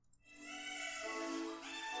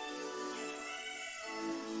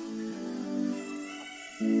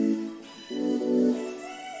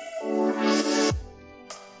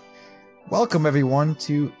Welcome, everyone,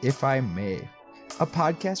 to If I May, a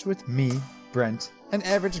podcast with me, Brent, an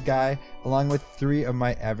average guy, along with three of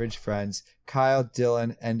my average friends, Kyle,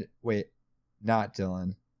 Dylan, and not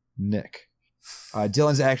Dylan, Nick.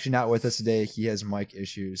 Dylan's actually not with us today. He has mic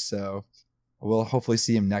issues, so we'll hopefully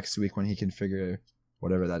see him next week when he can figure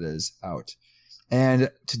whatever that is out. And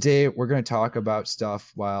today we're going to talk about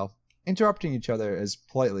stuff while interrupting each other as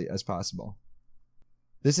politely as possible.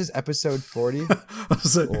 This is episode 40.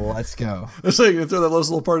 Let's go. I was like, you throw that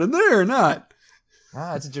little part in there or not?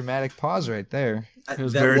 It's a dramatic pause right there.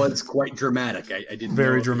 That was quite dramatic. I didn't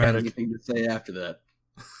very know dramatic. If I had anything to say after that.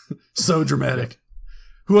 So dramatic.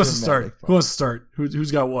 Who wants to start? Who wants to start?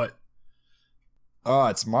 Who's got what? Oh,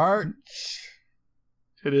 it's March.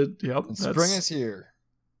 It is. Yep. Spring is here.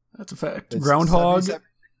 That's a fact. It's Groundhog. 77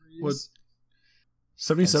 What?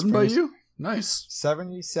 77 by you? Nice.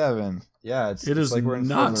 77. Yeah, it is like we're in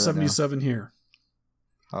not 77 right here.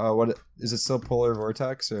 What is it? Still polar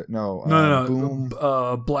vortex or no? No. Boom.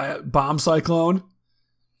 Bomb cyclone.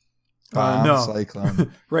 No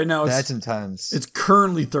cyclone. Right now that's intense. It's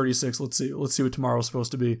currently 36. Let's see what tomorrow's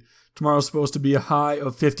supposed to be. Tomorrow's supposed to be a high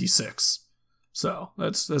of 56. So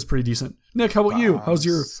that's pretty decent. Nick, how about you? How's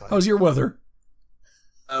your weather?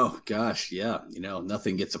 Oh gosh, yeah.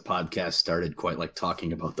 Nothing gets a podcast started quite like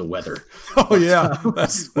talking about the weather. Oh yeah,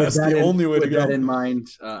 that's the only way to go. With that in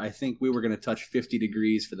mind, I think we were going to touch 50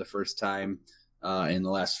 degrees for the first time in the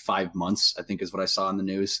last 5 months. I think is what I saw in the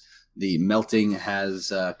news. The melting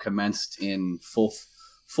has commenced in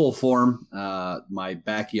full form. My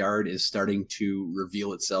backyard is starting to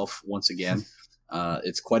reveal itself once again.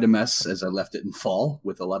 It's quite a mess as I left it in fall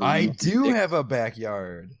with a lot of. I do have a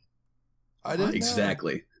backyard. I didn't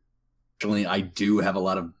exactly. Actually, I do have a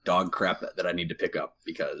lot of dog crap that I need to pick up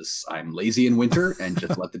because I'm lazy in winter and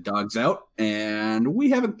just let the dogs out, and we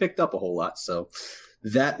haven't picked up a whole lot. So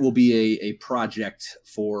that will be a project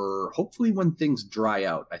for hopefully when things dry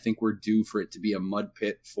out. I think we're due for it to be a mud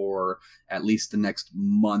pit for at least the next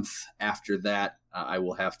month. After that, I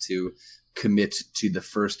will have to commit to the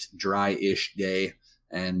first dry-ish day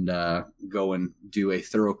and go and do a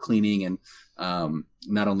thorough cleaning and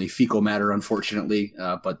not only fecal matter, unfortunately,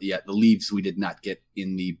 but the leaves we did not get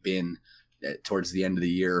in the bin towards the end of the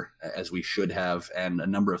year as we should have, and a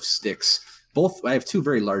number of sticks. I have two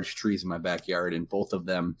very large trees in my backyard, and both of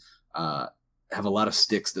them have a lot of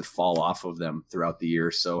sticks that fall off of them throughout the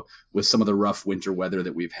year. So with some of the rough winter weather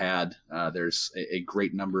that we've had, there's a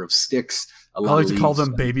great number of sticks. I like to call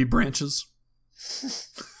them baby branches.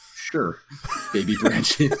 Sure, baby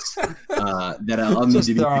branches that I'll need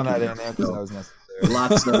to be throwing that in there because that was necessary.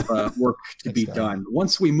 Lots of work to be done.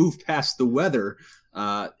 Once we move past the weather,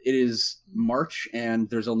 it is March, and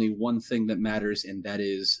there's only one thing that matters, and that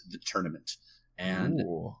is the tournament. And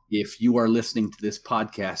if you are listening to this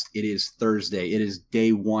podcast, it is Thursday. It is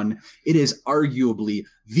day one. It is arguably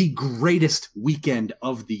the greatest weekend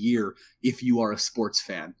of the year if you are a sports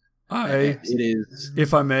fan. It is.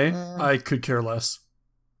 If I may, I could care less.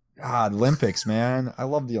 God, Olympics, man. I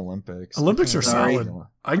love the Olympics. Olympics are solid.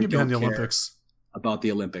 I can get behind the Olympics. About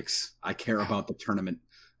the Olympics. I care about the tournament.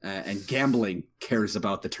 And gambling cares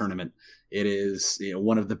about the tournament. It is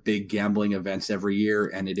one of the big gambling events every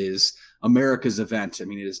year, and it is America's event. I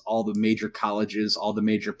mean, it is all the major colleges, all the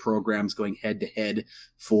major programs going head-to-head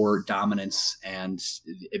for dominance, and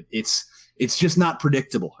it's just not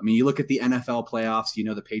predictable. I mean, you look at the NFL playoffs,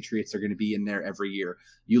 the Patriots are going to be in there every year.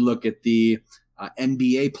 You look at the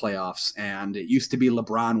NBA playoffs, and it used to be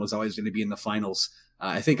LeBron was always going to be in the finals.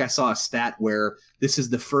 I think I saw a stat where this is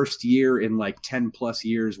the first year in like 10 plus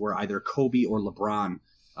years where either Kobe or LeBron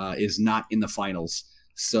is not in the finals.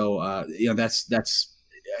 So, that's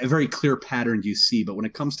a very clear pattern you see. But when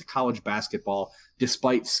it comes to college basketball,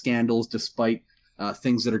 despite scandals, despite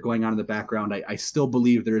things that are going on in the background, I still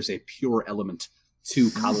believe there is a pure element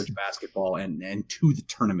to college basketball and to the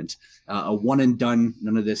tournament. A one and done,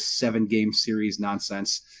 none of this 7-game series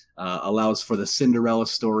nonsense allows for the Cinderella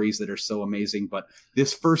stories that are so amazing. But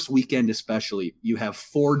this first weekend especially, you have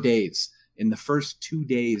 4 days. In the first 2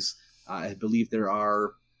 days, I believe there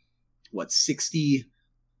are,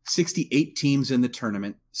 68 teams in the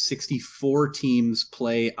tournament. 64 teams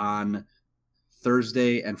play on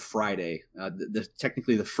Thursday and Friday.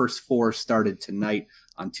 Technically, the first 4 started tonight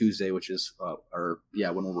on Tuesday, which is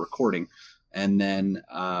when we're recording, and then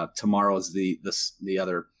tomorrow is the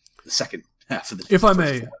second half of the. If I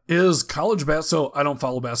may, is college basketball? So I don't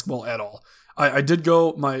follow basketball at all. I did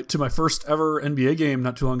go to my first ever NBA game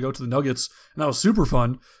not too long ago to the Nuggets, and that was super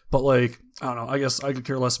fun. But I don't know. I guess I could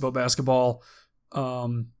care less about basketball.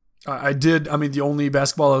 I did. I mean, the only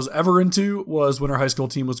basketball I was ever into was when our high school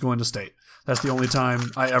team was going to state. That's the only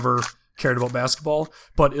time I ever cared about basketball.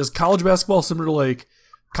 But is college basketball similar to like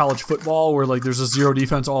college football where like there's a zero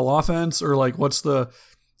defense, all offense? Or like what's the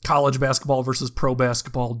college basketball versus pro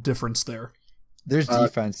basketball difference there? There's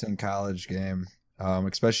defense in college game,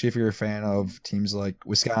 especially if you're a fan of teams like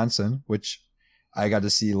Wisconsin, which I got to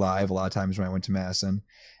see live a lot of times when I went to Madison.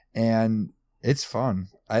 And it's fun.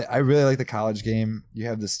 I really like the college game. You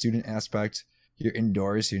have the student aspect. You're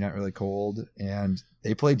indoors, so you're not really cold. And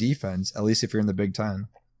they play defense, at least if you're in the Big Ten,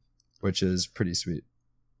 which is pretty sweet.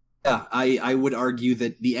 Yeah, I would argue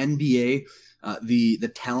that the NBA,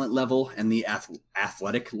 the talent level and the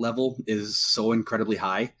athletic level is so incredibly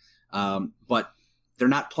high, but they're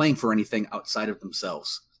not playing for anything outside of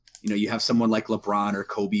themselves. You know, you have someone like LeBron or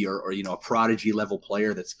Kobe or you know, a prodigy level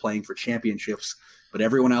player that's playing for championships, but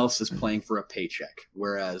everyone else is playing for a paycheck.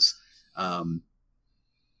 Whereas, and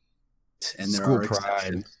there School are pride.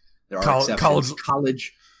 exceptions. There are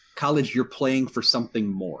exceptions. College, you're playing for something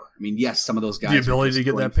more. I mean, yes, some of those guys the ability to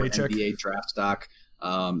get going that for paycheck, NBA draft stock,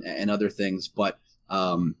 and other things, but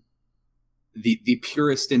the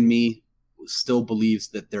purist in me still believes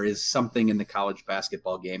that there is something in the college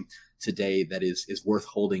basketball game today that is worth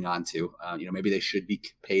holding on to. You know, maybe they should be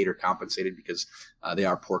paid or compensated because they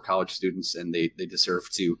are poor college students and they deserve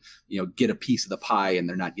to, you know, get a piece of the pie, and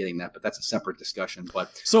they're not getting that. But that's a separate discussion.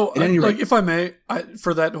 But so at any rate, like if I may,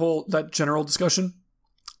 for that general discussion,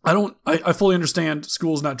 I fully understand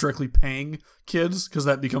schools not directly paying kids because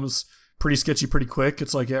that becomes pretty sketchy pretty quick.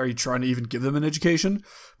 It's like, yeah, are you trying to even give them an education?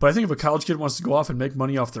 But I think if a college kid wants to go off and make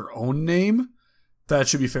money off their own name, that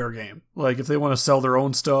should be fair game. Like if they want to sell their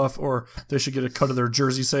own stuff, or they should get a cut of their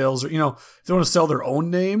jersey sales, or, you know, if they want to sell their own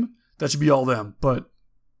name, that should be all them. But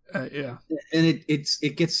yeah. And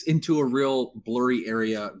it gets into a real blurry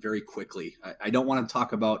area very quickly. I don't want to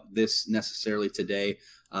talk about this necessarily today.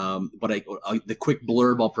 But the quick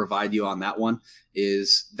blurb I'll provide you on that one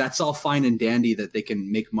is that's all fine and dandy that they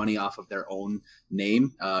can make money off of their own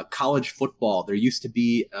name. College football, there used to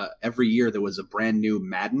be every year there was a brand new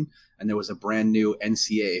Madden and there was a brand new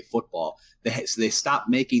NCAA football. They stopped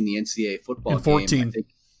making the NCAA football in 14. game. I think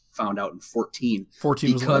found out in 14 was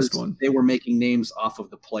the last one. They were making names off of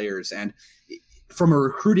the players. And from a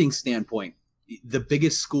recruiting standpoint, the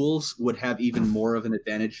biggest schools would have even more of an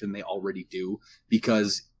advantage than they already do,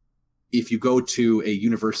 because if you go to a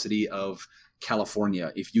University of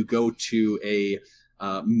California, if you go to a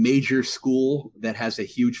major school that has a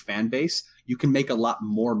huge fan base, you can make a lot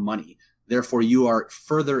more money. Therefore, you are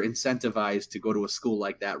further incentivized to go to a school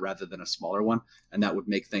like that rather than a smaller one, and that would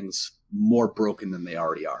make things more broken than they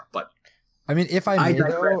already are. But I mean, if I may,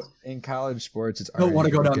 though, in college sports, it's already don't want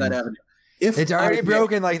to go down that avenue. It's already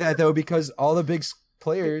broken like that, though, because all the big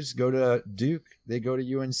players go to Duke, they go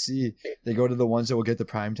to UNC, they go to the ones that will get the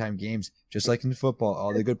primetime games. Just like in football,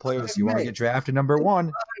 all the good players, you want to get drafted number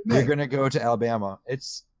one, you're going to go to Alabama.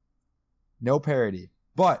 It's no parity.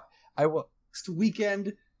 But I will. Next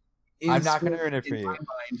weekend, I'm not going to earn it for you.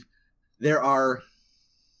 Mind, there are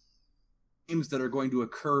games that are going to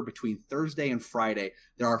occur between Thursday and Friday.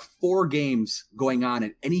 There are 4 games going on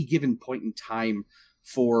at any given point in time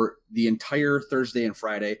for the entire Thursday and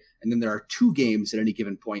Friday. And then there are 2 games at any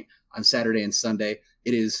given point on Saturday and Sunday.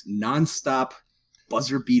 It is nonstop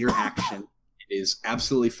buzzer beater action. It is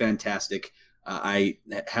absolutely fantastic. I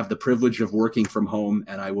have the privilege of working from home,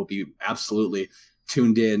 and I will be absolutely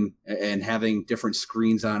tuned in and having different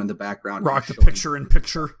screens on in the background. Rock the picture in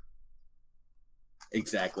picture.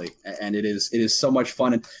 Exactly. And it is so much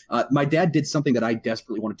fun. And my dad did something that I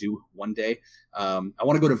desperately want to do one day. I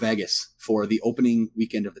want to go to Vegas for the opening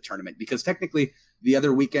weekend of the tournament, because technically the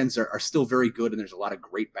other weekends are still very good and there's a lot of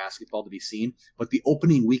great basketball to be seen. But the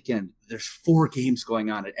opening weekend, there's 4 games going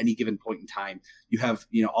on at any given point in time. You have,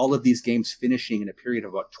 you know, all of these games finishing in a period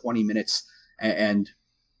of about 20 minutes. And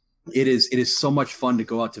it is so much fun to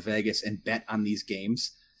go out to Vegas and bet on these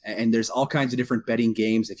games. And there's all kinds of different betting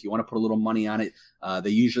games. If you want to put a little money on it, they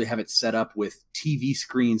usually have it set up with TV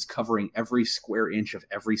screens covering every square inch of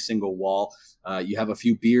every single wall. You have a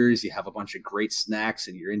few beers, you have a bunch of great snacks,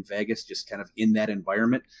 and you're in Vegas, just kind of in that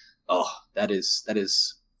environment. Oh, that is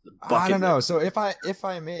the bucket. I don't know. So if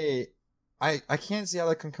I may, I can't see how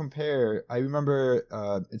that can compare. I remember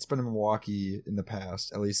it's been in Milwaukee in the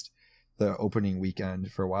past, at least the opening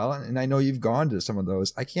weekend for a while, and I know you've gone to some of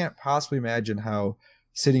those. I can't possibly imagine how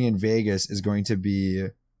sitting in Vegas is going to be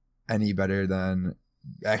any better than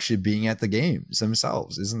actually being at the games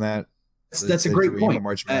themselves. Isn't that that's a great point?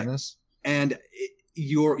 March Madness, and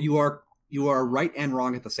you are right and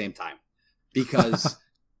wrong at the same time, because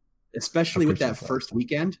especially with that first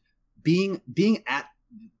weekend, being at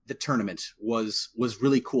the tournament was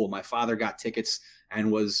really cool. My father got tickets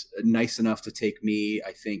and was nice enough to take me,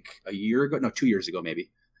 I think 2 years ago,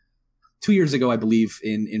 maybe 2 years ago, I believe,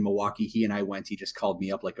 in Milwaukee. He and I went. He just called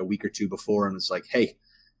me up like a week or two before and was like, "Hey,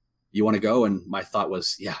 you want to go?" And my thought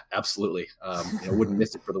was, yeah, absolutely. Wouldn't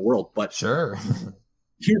miss it for the world. But sure.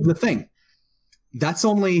 Here's the thing. That's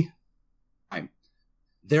only time.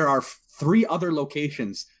 There are 3 other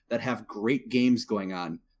locations that have great games going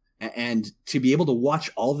on. And to be able to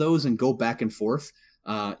watch all those and go back and forth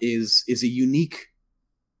is a unique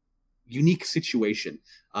situation.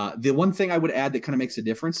 The one thing I would add that kind of makes a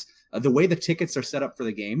difference, the way the tickets are set up for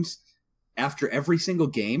the games, after every single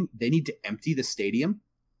game, they need to empty the stadium.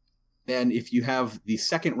 And if you have the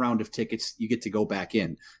second round of tickets, you get to go back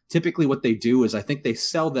in. Typically what they do is I think they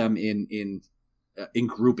sell them in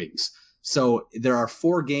groupings. So there are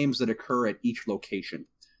 4 games that occur at each location.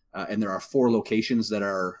 And there are 4 locations that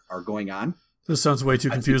are going on. This sounds way too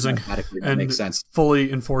confusing and makes sense.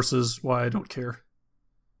 Fully enforces why I don't care.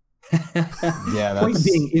 Yeah, Point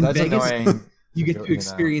being, in that's Vegas, annoying. you get to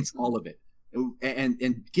experience all of it.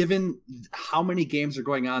 And given how many games are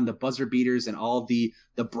going on, the buzzer beaters and all the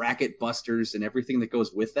bracket busters and everything that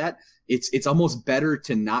goes with that, it's almost better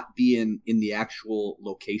to not be in the actual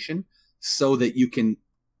location so that you can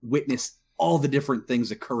witness all the different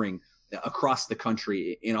things occurring across the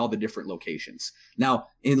country in all the different locations. Now,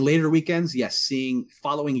 in later weekends, yes,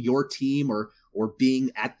 following your team or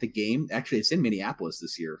being at the game. Actually, it's in Minneapolis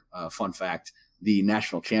this year. Fun fact, the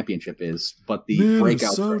national championship is, but the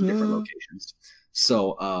breakouts are in different locations.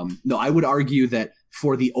 So, no, I would argue that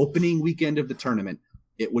for the opening weekend of the tournament,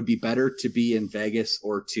 it would be better to be in Vegas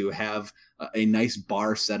or to have a nice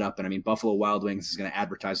bar set up. And I mean, Buffalo Wild Wings is going to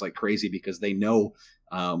advertise like crazy because they know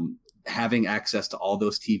having access to all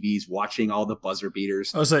those TVs, watching all the buzzer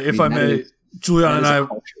beaters. I would say, if I may, Julian and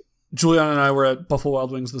I were at Buffalo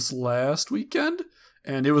Wild Wings this last weekend,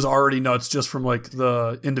 and it was already nuts just from like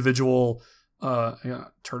the individual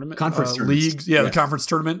tournament conference leagues. Yeah, the conference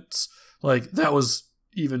tournaments. Like that was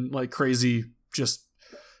even like crazy. Just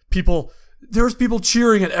there was people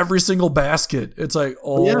cheering at every single basket. It's like,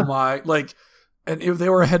 my, like, and if they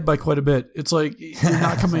were ahead by quite a bit, it's like you're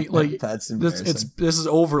not coming. Like That's this is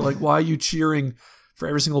over. Like, why are you cheering for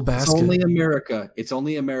every single basket? It's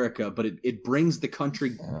only America, but it brings the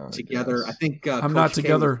country together. Gosh. I think I'm not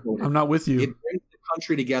together. I'm not with you. It brings the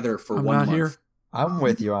country together for I'm 1 not month. here. I'm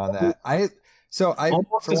with you on that. I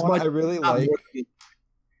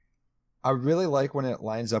really like when it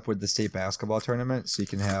lines up with the state basketball tournament, so you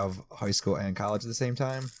can have high school and college at the same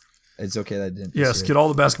time. It's okay that I didn't. Yes, get all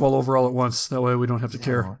the basketball over all at once. That way we don't have to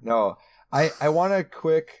care. No. I want to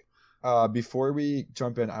quick, before we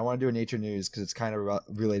jump in, I want to do a nature news because it's kind of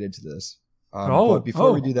related to this. But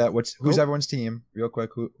before we do that, who's everyone's team? Real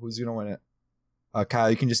quick, who's going to win it? Kyle,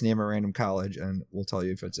 you can just name a random college and we'll tell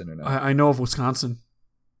you if it's in or not. I know of Wisconsin.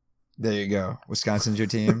 There you go. Wisconsin's your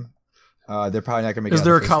team. They're probably not going to make it. Is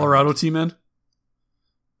there a Colorado team in?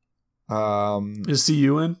 Is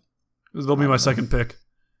CU in? They'll be my second pick.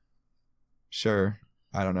 Sure.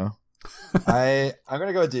 I don't know. I'm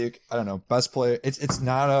gonna go with Duke. I don't know. Best player. It's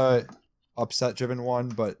not a upset driven one,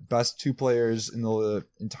 but best 2 players in the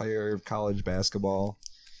entire college basketball.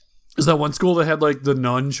 Is that one school that had like the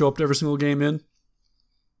nun show up to every single game in?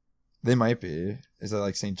 They might be. Is that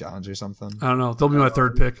like St. John's or something? I don't know. They'll be my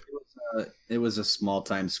third pick. It was a small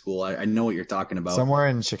time school. I know what you're talking about. Somewhere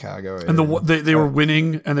in Chicago. And they were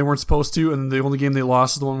winning and they weren't supposed to, and the only game they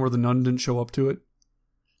lost is the one where the nun didn't show up to it.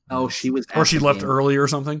 Oh, she was, or she left early or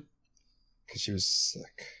something. Because she was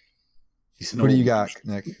sick. Who do you got,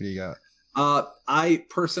 Nick? Who do you got? I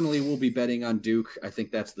personally will be betting on Duke. I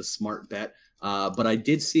think that's the smart bet. But I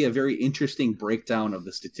did see a very interesting breakdown of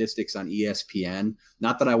the statistics on ESPN.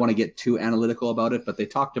 Not that I want to get too analytical about it, but they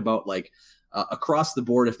talked about like across the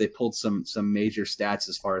board, if they pulled some major stats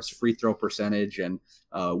as far as free throw percentage and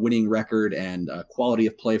winning record and quality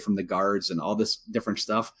of play from the guards and all this different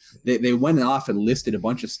stuff, they went off and listed a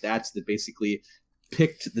bunch of stats that basically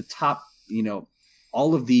picked the top,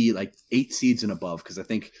 all of the like 8 seeds and above, because I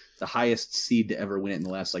think the highest seed to ever win it in the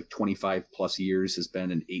last like 25 plus years has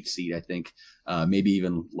been an 8 seed, I think, maybe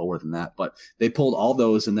even lower than that. But they pulled all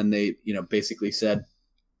those and then they, basically said,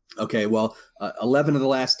 okay, well, 11 of the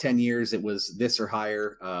last 10 years, it was this or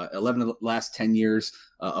higher. 11 of the last 10 years,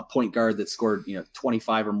 a point guard that scored,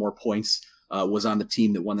 25 or more points was on the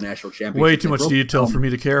team that won the national championship. Way too much detail for me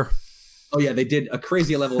to care. Oh, yeah, they did a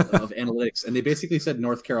crazy level of analytics, and they basically said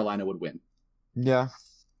North Carolina would win. Yeah,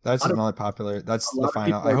 that's really popular. That's the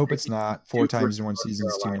final. I hope it's not 4 times in one season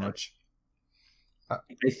is too much.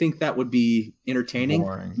 I think that would be entertaining.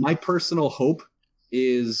 Boring. My personal hope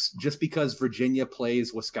is just because Virginia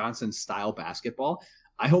plays Wisconsin style basketball,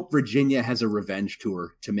 I hope Virginia has a revenge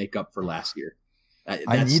tour to make up for last year.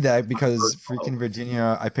 I need that because freaking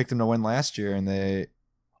Virginia, I picked them to win last year and they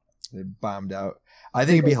bombed out. I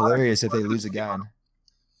think it'd be hilarious if they lose again.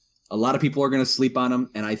 A lot of people are going to sleep on them,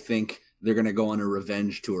 and I think they're going to go on a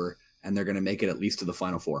revenge tour, and they're going to make it at least to the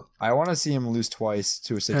Final Four. I want to see them lose twice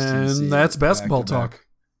to a 16 And seed that's basketball back-to-back. talk.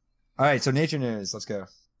 All right, so nature news. Let's go.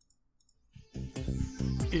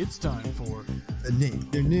 It's time for The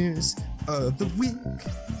nature news of the week.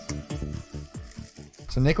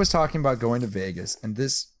 So Nick was talking about going to Vegas, and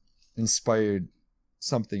this inspired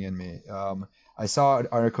something in me. I saw an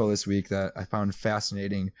article this week that I found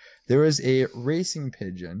fascinating. There was a racing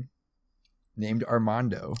pigeon named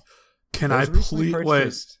Armando. Can that I was recently please wait,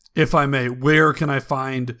 purchased. if I may, where can I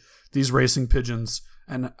find these racing pigeons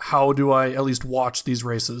and how do I at least watch these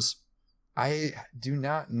races? I do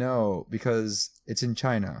not know because it's in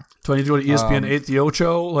China. Do I need to go to ESPN 8 The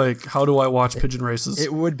Ocho? Like, how do I watch pigeon races?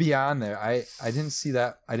 It would be on there. I didn't see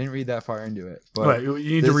that. I didn't read that far into it. But Right, you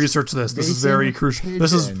need to research this. This is racing very crucial.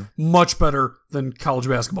 This is pigeon- much better than college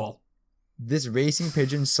basketball. This racing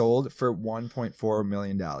pigeon sold for $1.4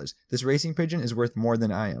 million. This racing pigeon is worth more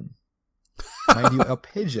than I am. Mind you, a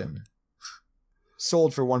pigeon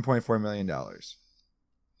sold for $1.4 million.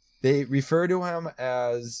 They refer to him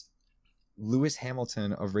as Lewis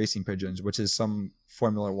Hamilton of racing pigeons, which is some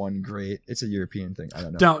Formula One great. It's a European thing. I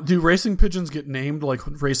don't know. Now, do racing pigeons get named like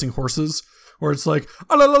racing horses? Where it's like,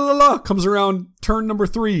 ah, la la la la, comes around turn number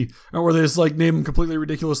 3. Or where they just like name completely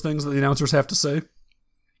ridiculous things that the announcers have to say?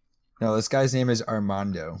 No, this guy's name is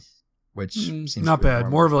Armando, which seems Not to be bad.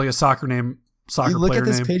 More of like a soccer name, soccer You look player at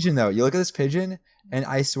this name. pigeon, though. You look at this pigeon, and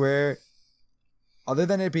I swear, other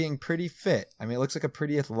than it being pretty fit, I mean, it looks like a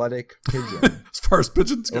pretty athletic pigeon. As far as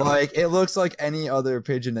pigeons go. Like, it looks like any other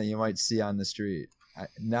pigeon that you might see on the street.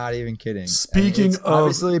 Not even kidding. Speaking it's of-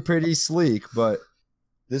 obviously pretty sleek, but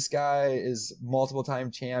this guy is multiple-time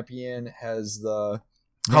champion, has the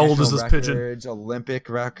How old is national this pigeon? records, Olympic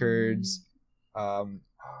records.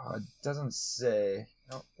 It doesn't say.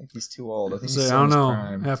 I don't think he's too old. I think he's I still don't in his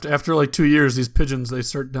know. prime. After like 2 years, these pigeons, they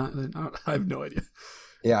start dying. I have no idea.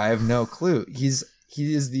 Yeah, I have no clue. He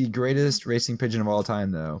is the greatest racing pigeon of all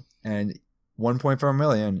time, though, and 1.4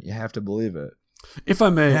 million. You have to believe it. If I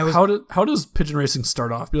may, And I was- how does pigeon racing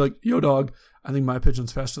start off? Be like, yo, dog, I think my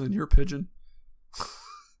pigeon's faster than your pigeon.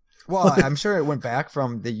 Well, I'm sure it went back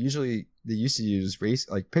from they used to use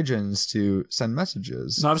pigeons to send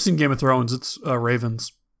messages. No, I've seen Game of Thrones. It's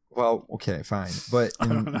ravens. Well, okay, fine, but I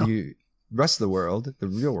don't in know. the rest of the world, the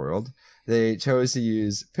real world, they chose to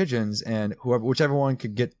use pigeons, and whichever one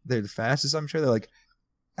could get there the fastest. I'm sure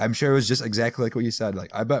it was just exactly like what you said.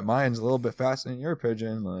 Like, I bet mine's a little bit faster than your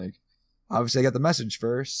pigeon. Like, obviously, I got the message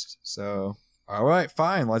first, so all right,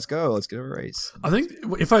 fine, let's go, let's get a race. I think,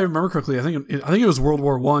 if I remember correctly, I think it was World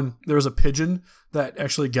War I. There was a pigeon that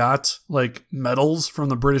actually got like medals from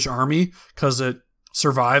the British Army because it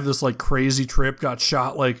survived this like crazy trip, got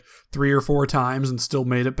shot like 3 or 4 times, and still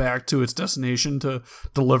made it back to its destination to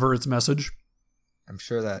deliver its message. I'm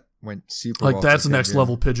sure that went super. Like, well for that's the the next pigeon.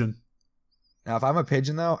 level pigeon. Now, if I'm a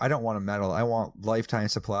pigeon, though, I don't want a medal. I want lifetime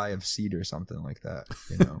supply of seed or something like that.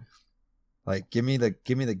 You know, like give me the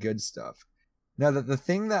good stuff. Now, the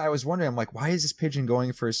thing that I was wondering, I'm like, why is this pigeon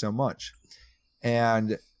going for so much?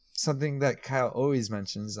 And something that Kyle always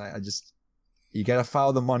mentions, you got to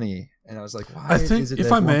follow the money. And I was like, why? I think, is it if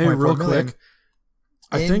that I may, 1.4 real million? quick,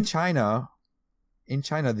 I think China,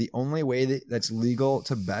 the only way that's legal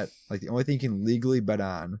to bet, like the only thing you can legally bet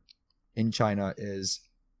on in China is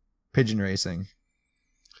pigeon racing.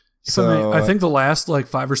 I think the last like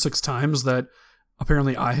 5 or 6 times that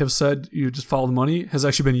apparently I have said you just follow the money has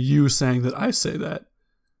actually been you saying that I say that.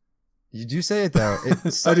 You do say it though. It I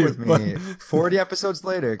stuck do, with me. 40 episodes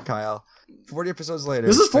later, Kyle. 40 episodes later.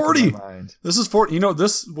 This it is stuck in 40. my mind. This is 40. You know,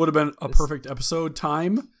 this would have been a perfect episode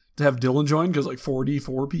time to have Dylan join because like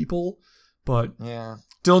 44 people. But Yeah.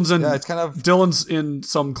 Dylan's in Yeah, it's kind of Dylan's in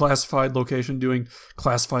some classified location doing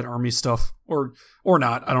classified army stuff or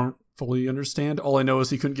not. I don't fully understand. All I know is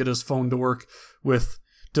he couldn't get his phone to work with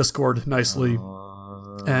Discord nicely.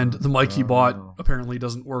 And the mic he bought apparently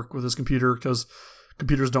doesn't work with his computer because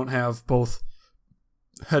computers don't have both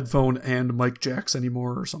headphone and mic jacks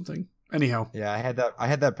anymore or something. Anyhow, Yeah, I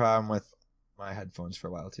had that problem with my headphones for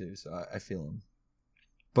a while too, so I feel them.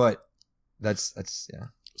 But that's yeah.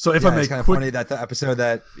 so if Yeah, I make it's kind of quick, funny that the episode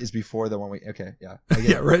that is before the one we yeah. I get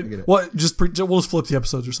yeah, it, right. I get it. What? We'll just flip the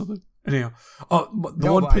episodes or something. Anyhow, the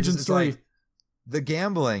No, one but pigeon it's story. like the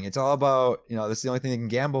gambling. It's all about, this is the only thing they can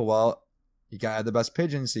gamble. Well, you got the best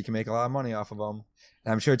pigeons, so you can make a lot of money off of them.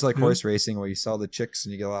 And I'm sure it's like horse racing where you sell the chicks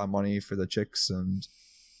and you get a lot of money for the chicks. And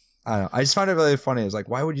I don't know. I just found it really funny. It was like,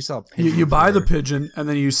 why would you sell a pigeon? You buy the pigeon and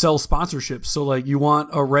then you sell sponsorships. So like you want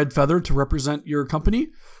a red feather to represent your company?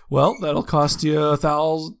 Well, that'll cost you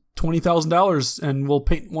 $20,000 and we'll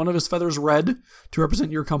paint one of his feathers red to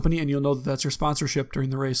represent your company and you'll know that that's your sponsorship during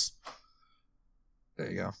the race. There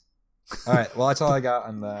you go. All right. Well, that's all I got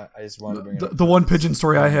on that. I just wanted to bring it up. The one pigeon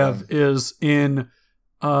story I have is in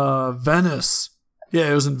Venice. Yeah,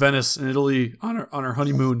 it was in Venice, in Italy, on our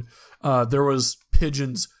honeymoon. There was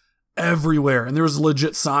pigeons everywhere, and there was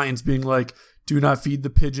legit signs being like, "Do not feed the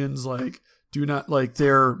pigeons." Like, do not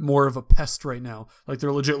they're more of a pest right now. Like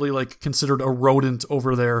they're legitimately like considered a rodent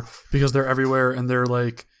over there because they're everywhere and they're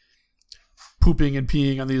like pooping and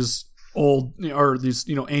peeing on these old or these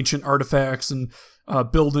ancient artifacts and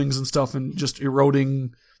buildings and stuff and just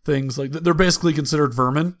eroding things. Like they're basically considered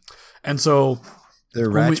vermin, and so. They're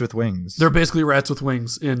rats with wings. They're basically rats with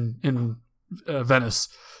wings in Venice.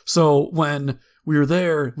 So when we were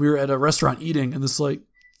there, we were at a restaurant eating, and this like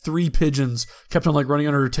 3 pigeons kept on like running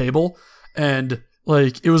under a table, and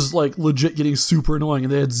like it was like legit getting super annoying,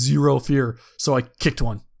 and they had zero fear. So I kicked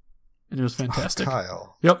one, and it was fantastic.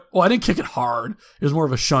 Kyle. Yep. Well, I didn't kick it hard. It was more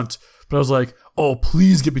of a shunt, but I was like, "Oh,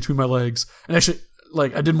 please get between my legs." And actually,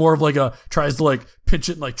 like I did more of like a tries to like pinch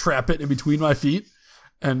it and like trap it in between my feet.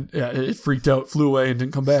 And yeah, it freaked out, flew away, and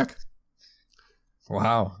didn't come back.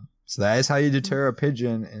 Wow. So that is how you deter a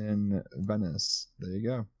pigeon in Venice. There you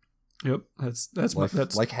go. Yep. That's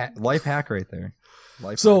life hack right there.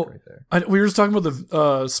 Hack right there. We were just talking about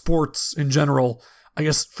the sports in general. I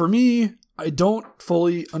guess for me, I don't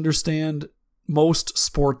fully understand most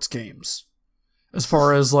sports games as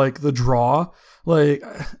far as like the draw. Like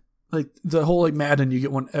the whole like Madden, you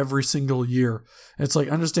get one every single year. And it's like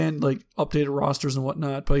I understand like updated rosters and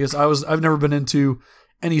whatnot, but I guess I've never been into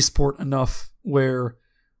any sport enough where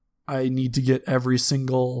I need to get every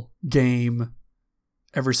single game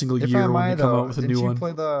every single year when they come out with a new one. Did you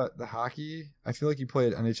play the hockey? I feel like you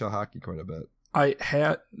played NHL hockey quite a bit. I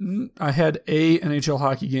had a NHL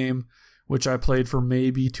hockey game, which I played for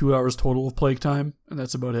maybe 2 hours total of play time, and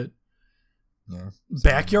that's about it. Yeah.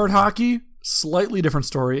 Backyard hockey, slightly different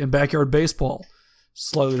story, and backyard baseball,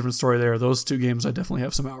 slightly different story there. Those 2 games I definitely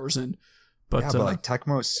have some hours in. But like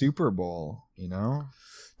Tecmo Super Bowl,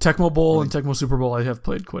 Tecmo Bowl and Tecmo Super Bowl I have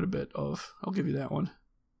played quite a bit of. I'll give you that one.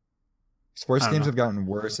 Sports games have gotten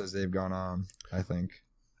worse as they've gone on, I think.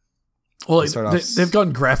 Well, they've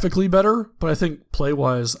gotten graphically better, but I think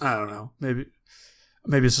play-wise, I don't know.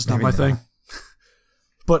 Maybe it's just not my thing.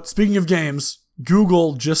 But speaking of games,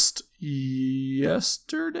 Google just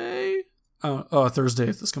yesterday, Thursday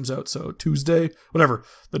if this comes out, so Tuesday, whatever,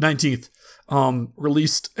 the 19th,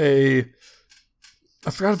 released I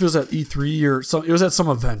forgot if it was at E3 or some. It was at some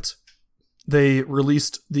event. They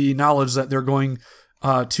released the knowledge that they're going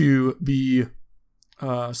to be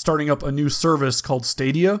starting up a new service called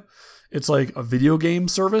Stadia. It's like a video game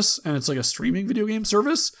service, and it's like a streaming video game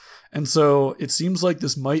service. And so it seems like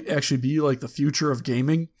this might actually be like the future of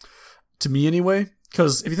gaming, to me anyway.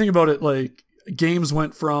 Because if you think about it, like games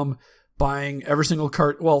went from buying every single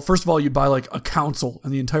cart. Well, first of all, you'd buy like a console,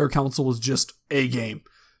 and the entire console was just a game.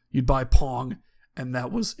 You'd buy Pong, and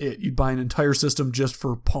that was it. You'd buy an entire system just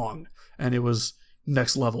for Pong, and it was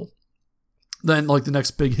next level. Then like the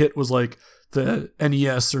next big hit was like the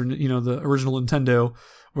NES or the original Nintendo,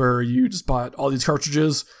 where you just bought all these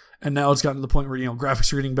cartridges, and now it's gotten to the point where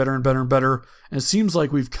graphics are getting better and better and better. And it seems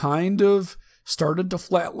like we've kind of started to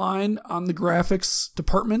flatline on the graphics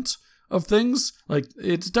department of things. Like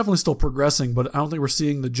it's definitely still progressing, but I don't think we're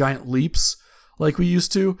seeing the giant leaps like we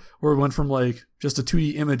used to, where we went from like just a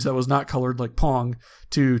 2D image that was not colored like Pong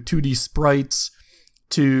to 2D sprites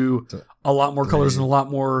to a lot more colors and a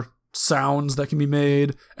lot more sounds that can be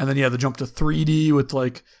made. And then the jump to 3D with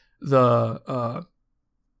like the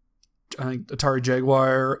I think Atari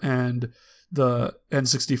Jaguar and the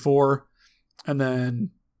N64, and then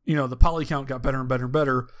the poly count got better and better and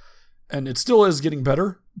better, and it still is getting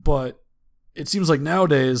better, but it seems like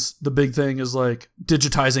nowadays the big thing is like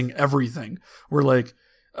digitizing everything. Where like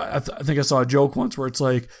I think I saw a joke once where it's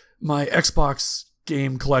like my Xbox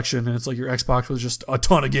game collection, and it's like your Xbox was just a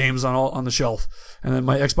ton of games on the shelf, and then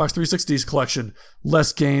my Xbox 360's collection,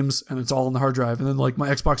 less games, and it's all on the hard drive, and then like my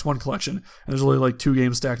Xbox One collection, and there's only like 2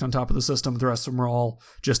 games stacked on top of the system. The rest of them are all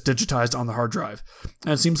just digitized on the hard drive.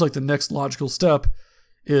 And it seems like the next logical step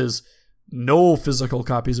is no physical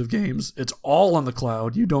copies of games. It's all on the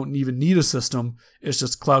cloud. You don't even need a system. It's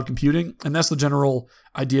just cloud computing, and that's the general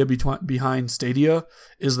idea behind Stadia,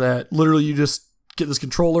 is that literally you just get this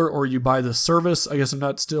controller or you buy this service. I guess I'm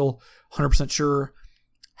not still 100% sure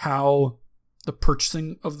how the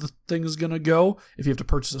purchasing of the thing is going to go, if you have to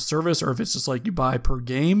purchase a service or if it's just like you buy per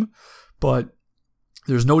game. But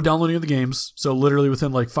there's no downloading of the games. So literally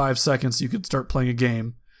within like 5 seconds, you could start playing a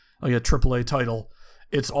game, like a AAA title.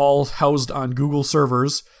 It's all housed on Google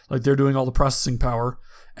servers, like they're doing all the processing power.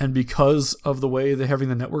 And because of the way they're having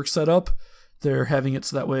the network set up, they're having it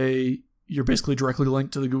so that way you're basically directly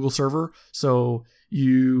linked to the Google server. So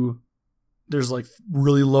there's like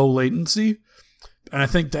really low latency. And I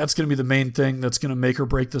think that's going to be the main thing that's going to make or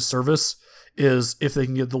break this service, is if they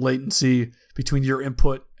can get the latency between your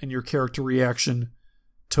input and your character reaction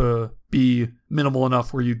to be minimal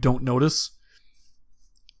enough where you don't notice.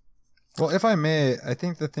 Well, if I may, I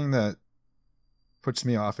think the thing that puts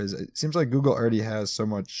me off is it seems like Google already has so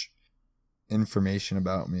much information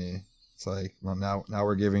about me. It's like, well, now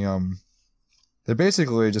we're giving them. They're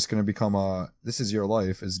basically just going to become this is your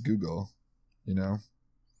life as Google, you know?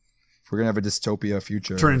 We're going to have a dystopia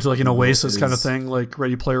future. Turn into like an Oasis kind of thing, like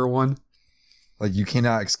Ready Player One. Like you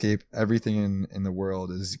cannot escape. Everything in the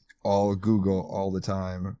world is all Google all the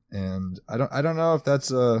time. And I don't know if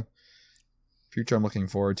that's a future I'm looking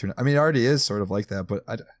forward to. I mean, it already is sort of like that, but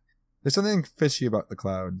there's something fishy about the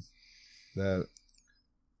cloud that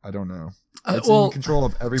I don't know. It's in control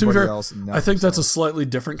of everybody else. I think that's a slightly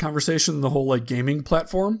different conversation than the whole like gaming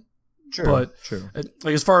platform. True, but true.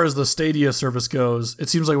 Like as far as the Stadia service goes, it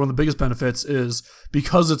seems like one of the biggest benefits is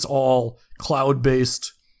because it's all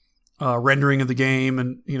cloud-based rendering of the game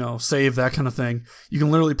and, you know, save, that kind of thing. You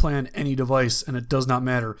can literally play on any device and it does not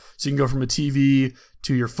matter. So you can go from a TV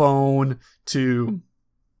to your phone to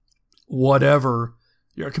whatever,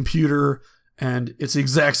 your computer, and it's the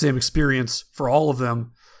exact same experience for all of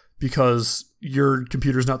them because your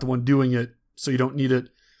computer's not the one doing it, so you don't need it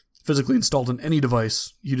physically installed on any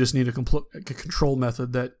device. You just need a control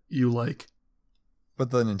method that you like.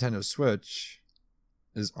 But the Nintendo Switch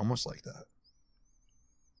is almost like that.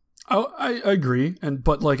 Oh, I agree,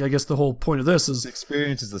 but like I guess the whole point of this is the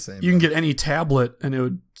experience is the same. You can get any tablet and it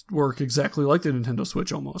would work exactly like the Nintendo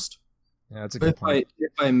Switch almost. Yeah, that's a good point.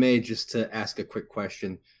 If I may, just to ask a quick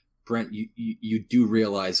question, Brent, you do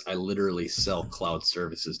realize I literally sell cloud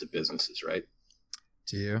services to businesses, right?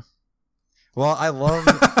 Do you? Well, I love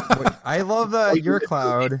your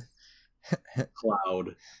cloud.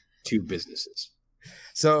 Cloud to businesses.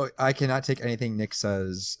 So I cannot take anything Nick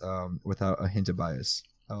says without a hint of bias.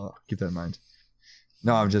 I'll keep that in mind.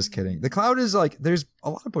 No, I'm just kidding. The cloud is like, there's a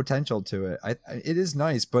lot of potential to it. It is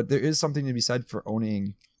nice, but there is something to be said for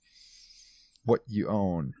owning what you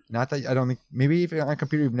own. Not that I don't think, maybe if you're on a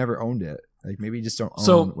computer, you've never owned it. Like maybe you just don't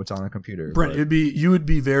own what's on a computer. Brent, you would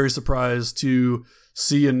be very surprised to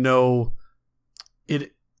see and know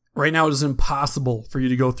it. Right now, it is impossible for you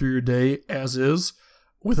to go through your day as is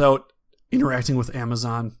without interacting with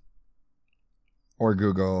Amazon or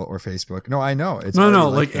Google or Facebook. No, I know. It's no.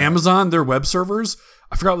 Like Amazon, their web servers.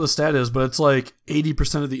 I forgot what the stat is, but it's like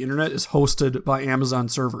 80% of the internet is hosted by Amazon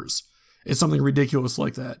servers. It's something ridiculous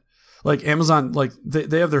like that. Like Amazon, like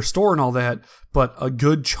they have their store and all that, but a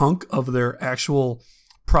good chunk of their actual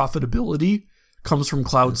profitability comes from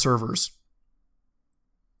cloud servers.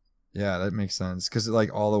 Yeah, that makes sense because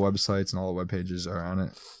like all the websites and all the web pages are on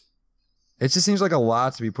it. It just seems like a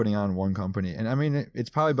lot to be putting on one company, and I mean it's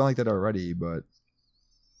probably been like that already. But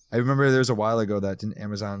I remember there was a while ago that didn't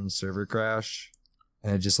Amazon server crash,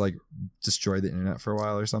 and it just like destroyed the internet for a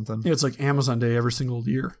while or something. Yeah, it's like Amazon Day every single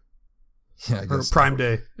year. Yeah, I guess or Prime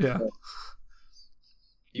Day. Yeah.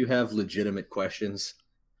 You have legitimate questions,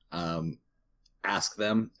 ask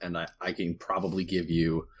them, and I can probably give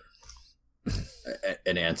you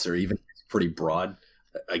an answer, even if it's pretty broad.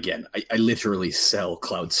 Again, I literally sell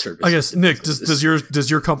cloud services. I guess, Nick, does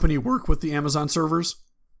your company work with the Amazon servers?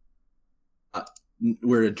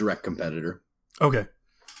 We're a direct competitor. Okay.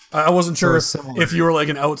 I wasn't sure if you were like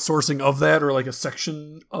an outsourcing of that or like a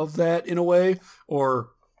section of that in a way,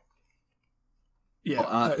 or...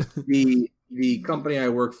 Yeah. The company I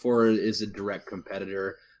work for is a direct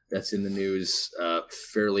competitor that's in the news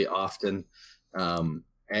fairly often.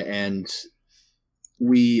 And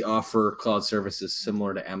we offer cloud services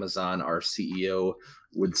similar to Amazon. Our CEO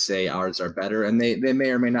would say ours are better, and they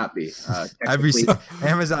may or may not be.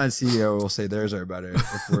 Amazon CEO will say theirs are better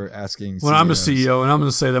if we're asking. Well, I'm a CEO, and I'm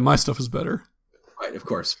going to say that my stuff is better. Right, of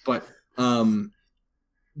course. But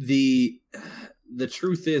the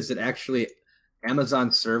truth is that actually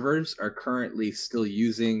Amazon servers are currently still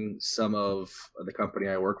using some of the company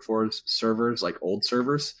I work for's servers, like old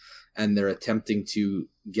servers, and they're attempting to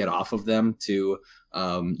get off of them to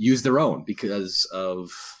use their own because of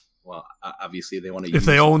well, obviously they want to. If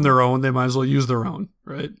they own their own, they might as well use their own,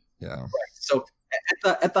 right? Yeah. Right. So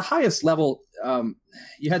at the highest level,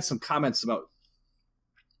 you had some comments about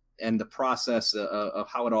and the process of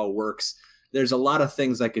how it all works. There's a lot of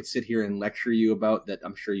things I could sit here and lecture you about that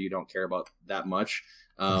I'm sure you don't care about that much.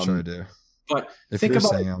 I'm sure I do. But if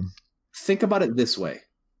think about it this way.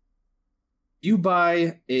 You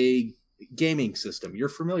buy a gaming system. You're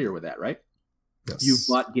familiar with that, right? Yes. You've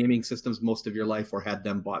bought gaming systems most of your life or had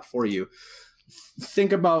them bought for you.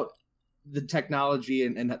 Think about the technology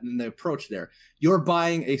and the approach there. You're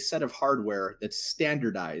buying a set of hardware that's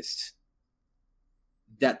standardized,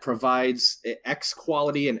 that provides X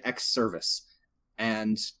quality and X service.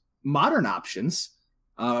 And modern options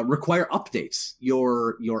require updates.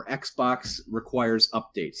 Your Xbox requires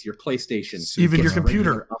updates. Your PlayStation. Even your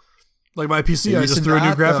computer. Like my PC, I just threw a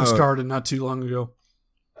new graphics card in not too long ago.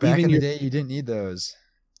 Back in the day, you didn't need those.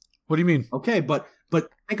 What do you mean? Okay, but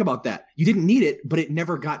think about that. You didn't need it, but it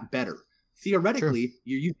never got better. Theoretically,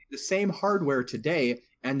 you're using the same hardware today,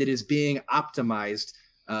 and it is being optimized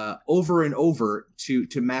over and over to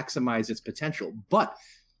maximize its potential. But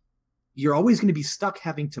you're always going to be stuck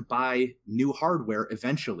having to buy new hardware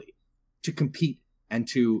eventually to compete and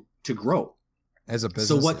to grow. As a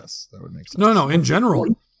business, yes, that would make sense. No, in general.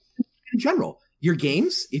 In general, your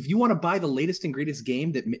games, if you want to buy the latest and greatest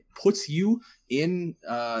game that puts you in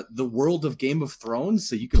the world of Game of Thrones,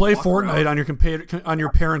 so you can play Fortnite on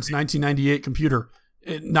your parents' 1998 computer,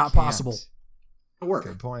 not possible. Work.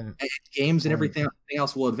 Good point. And games and everything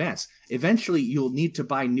else will advance. Eventually, you'll need to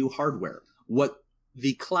buy new hardware. What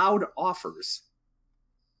the cloud offers,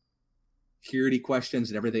 security questions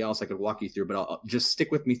and everything else I could walk you through, but I'll just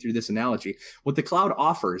stick with me through this analogy. What the cloud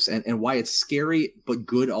offers and why it's scary but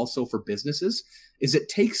good also for businesses is it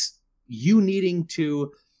takes you needing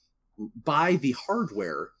to buy the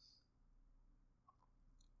hardware.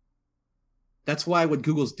 That's why what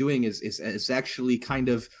Google's doing is actually kind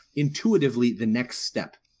of intuitively the next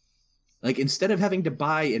step. Like instead of having to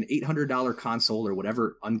buy an $800 console or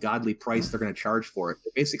whatever ungodly price they're going to charge for it,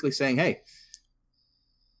 they're basically saying, hey,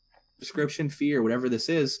 subscription fee or whatever this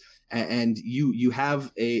is, and you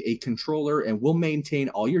have a controller and we'll maintain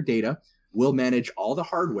all your data. We'll manage all the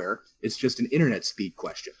hardware. It's just an internet speed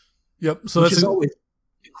question. Yep. So that's always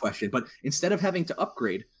a question. But instead of having to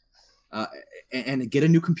upgrade and get a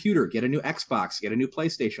new computer, get a new Xbox, get a new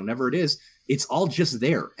PlayStation, whatever it is, it's all just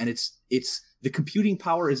there. And it's the computing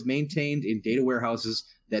power is maintained in data warehouses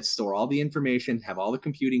that store all the information, have all the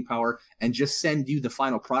computing power, and just send you the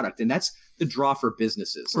final product. And that's the draw for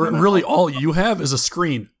businesses. Really, all you have is a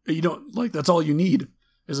screen. You don't that's all you need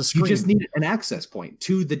is a screen. You just need an access point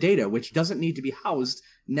to the data, which doesn't need to be housed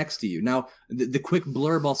next to you. Now, the quick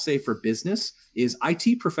blurb I'll say for business is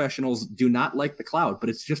IT professionals do not like the cloud, but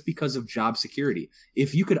it's just because of job security.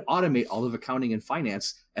 If you could automate all of accounting and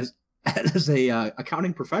finance as a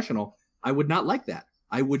accounting professional, I would not like that.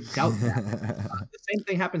 I would doubt that. The same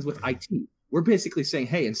thing happens with IT. We're basically saying,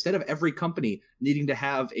 hey, instead of every company needing to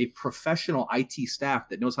have a professional IT staff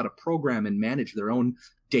that knows how to program and manage their own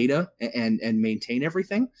data and maintain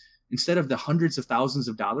everything, instead of the hundreds of thousands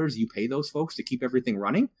of dollars you pay those folks to keep everything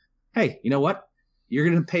running, hey, you know what? You're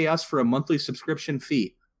going to pay us for a monthly subscription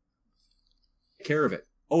fee. Take care of it.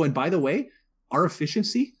 Oh, and by the way, our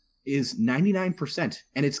efficiency is 99%,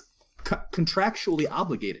 and it's contractually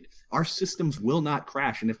obligated. Our systems will not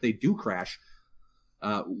crash, and if they do crash,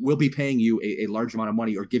 we'll be paying you a large amount of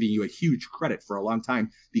money or giving you a huge credit for a long time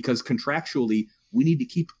because contractually we need to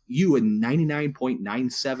keep you in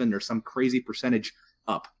 99.97 or some crazy percentage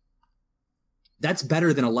up. That's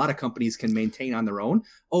better than a lot of companies can maintain on their own.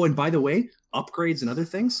 Oh, and by the way, upgrades and other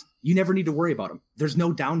things, you never need to worry about them. There's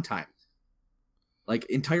no downtime. Like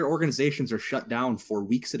entire organizations are shut down for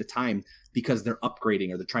weeks at a time because they're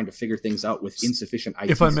upgrading or they're trying to figure things out with insufficient IT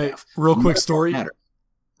If I may, staff. real quick story at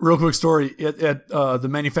the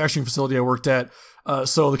manufacturing facility I worked at.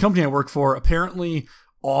 So the company I work for, apparently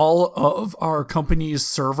all of our company's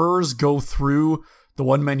servers go through the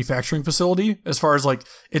one manufacturing facility. As far as like,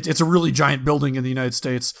 it's a really giant building in the United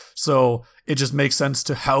States. So it just makes sense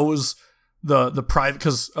to house the private,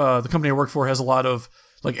 because the company I work for has a lot of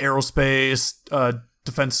like aerospace,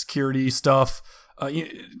 defense security stuff,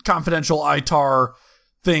 confidential ITAR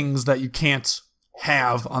things that you can't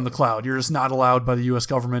have on the cloud. You're just not allowed by the U.S.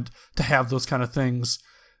 government to have those kind of things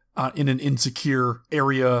in an insecure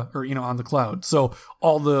area or on the cloud. So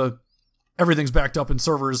everything's backed up in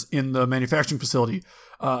servers in the manufacturing facility.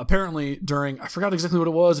 Apparently I forgot exactly what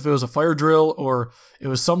it was, if it was a fire drill or it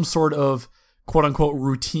was some sort of quote unquote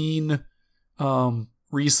routine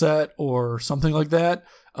reset or something like that.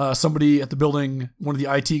 Somebody at the building, one of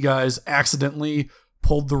the IT guys, accidentally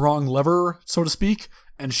pulled the wrong lever, so to speak,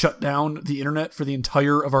 and shut down the internet for the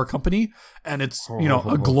entire of our company. And it's,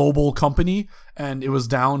 a global company, and it was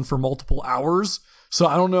down for multiple hours. So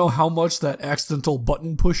I don't know how much that accidental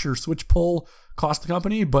button push or switch pull cost the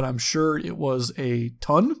company, but I'm sure it was a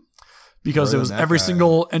ton, because it was every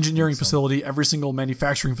single engineering facility, every single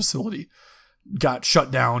manufacturing facility got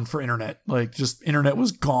shut down for internet. Like, just internet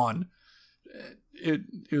was gone. It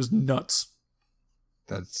was nuts.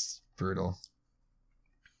 That's brutal.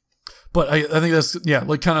 But I think that's,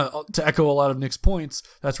 kind of to echo a lot of Nick's points,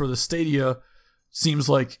 that's where the Stadia seems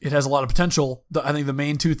like it has a lot of potential. I think the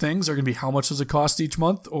main two things are going to be, how much does it cost each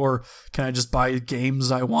month, or can I just buy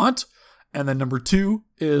games I want? And then number two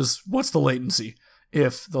is, what's the latency?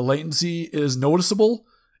 If the latency is noticeable,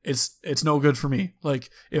 it's no good for me. Like,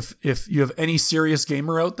 if you have any serious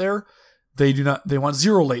gamer out there, they want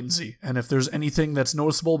zero latency. And if there's anything that's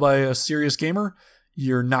noticeable by a serious gamer,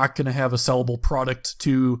 you're not going to have a sellable product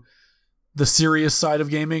to the serious side of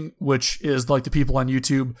gaming, which is like the people on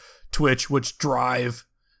YouTube, Twitch, which drive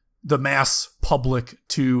the mass public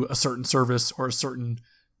to a certain service or a certain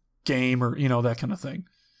game, or, that kind of thing.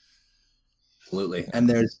 Absolutely. And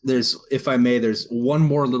there's, if I may, there's one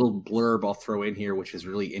more little blurb I'll throw in here, which is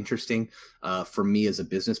really interesting for me as a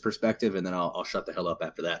business perspective, and then I'll shut the hell up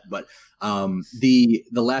after that. But the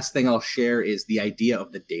last thing I'll share is the idea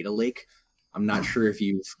of the data lake. I'm not sure if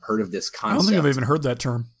you've heard of this concept. I don't think I've even heard that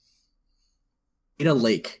term. Data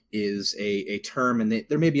lake is a term, and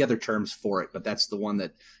there may be other terms for it, but that's the one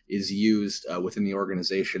that is used within the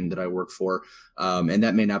organization that I work for. And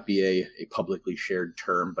that may not be a publicly shared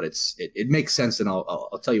term, but it makes sense, and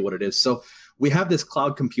I'll tell you what it is. So we have this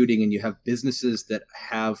cloud computing, and you have businesses that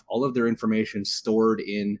have all of their information stored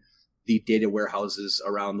in the data warehouses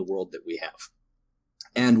around the world that we have.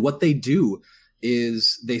 And what they do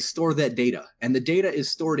is they store that data, and the data is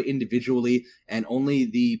stored individually, and only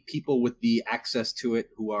the people with the access to it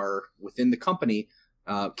who are within the company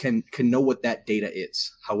can know what that data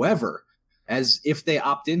is. However, as if they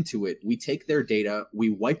opt into it, we take their data, we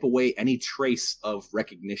wipe away any trace of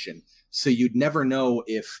recognition. So you'd never know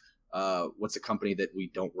if what's a company that we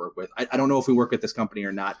don't work with. I don't know if we work with this company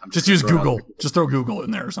or not. Just use Google. Just throw Google in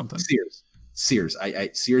there or something. Sears.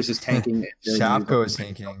 Sears is tanking. Shopko is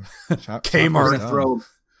tanking. Kmart.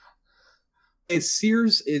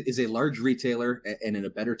 Sears is a large retailer, and in a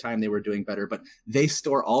better time they were doing better, but they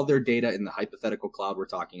store all their data in the hypothetical cloud we're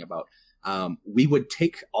talking about. We would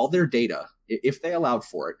take all their data, if they allowed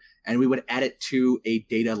for it, and we would add it to a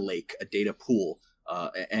data lake, a data pool,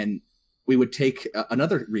 and we would take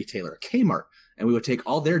another retailer, Kmart, and we would take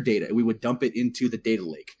all their data and we would dump it into the data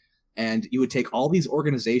lake. And you would take all these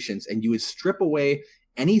organizations and you would strip away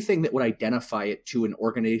anything that would identify it to an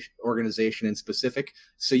organization in specific.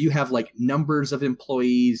 So you have like numbers of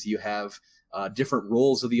employees, you have different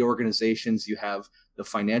roles of the organizations, you have the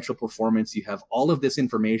financial performance, you have all of this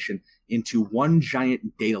information into one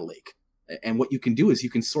giant data lake. And what you can do is you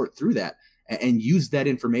can sort through that and use that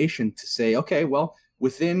information to say, okay, well,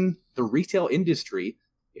 within the retail industry,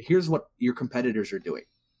 here's what your competitors are doing.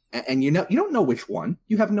 And you don't know which one.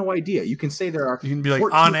 You have no idea. You can say there are. You can be like,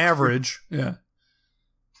 on average,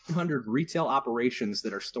 200 retail operations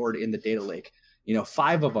that are stored in the data lake.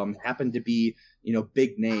 5 of them happen to be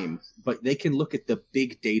big names, but they can look at the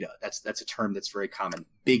big data. That's a term that's very common.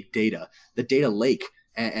 Big data, the data lake,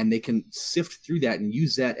 and they can sift through that and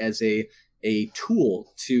use that as a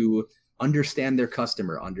tool to understand their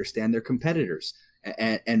customer, understand their competitors,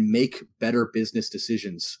 and make better business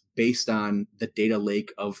decisions based on the data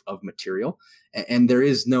lake of material. And there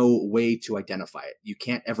is no way to identify it. You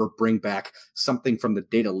can't ever bring back something from the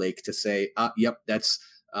data lake to say, yep, that's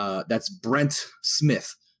Brent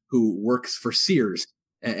Smith, who works for Sears,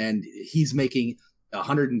 and he's making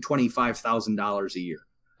 $125,000 a year.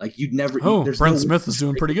 Like, you'd never. Brent Smith is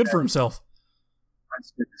doing pretty good for himself. Brent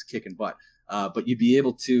Smith is kicking butt. But you'd be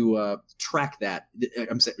able to track that.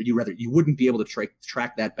 You wouldn't be able to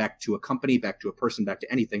track that back to a company, back to a person, back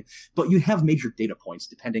to anything. But you have major data points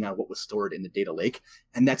depending on what was stored in the data lake,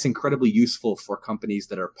 and that's incredibly useful for companies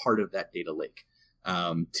that are part of that data lake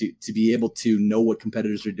to be able to know what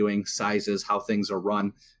competitors are doing, sizes, how things are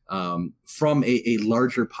run from a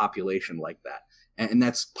larger population like that, and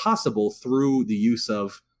that's possible through the use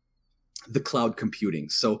of the cloud computing.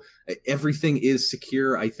 So everything is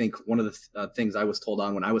secure. I think one of the things I was told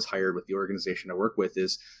on when I was hired with the organization I work with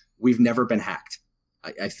is we've never been hacked.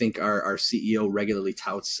 I think our CEO regularly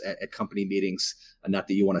touts at company meetings, not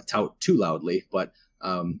that you want to tout too loudly, but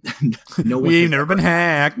no, we've never been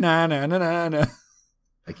hacked. Nah.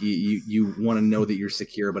 Like you want to know that you're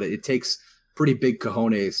secure, but it takes pretty big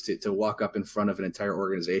cojones to walk up in front of an entire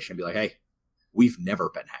organization and be like, hey, we've never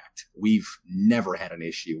been hacked. We've never had an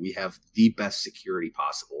issue. We have the best security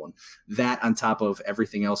possible. And that on top of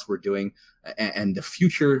everything else we're doing, and the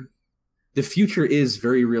future is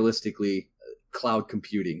very realistically cloud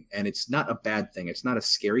computing, and it's not a bad thing. It's not a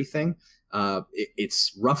scary thing.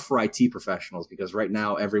 It's rough for IT professionals because right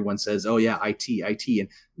now everyone says, oh yeah, IT, and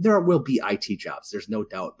there will be IT jobs. There's no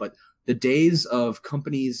doubt. But the days of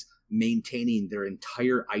companies maintaining their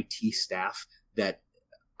entire IT staff that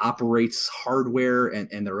operates hardware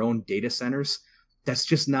and their own data centers, that's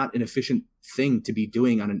just not an efficient thing to be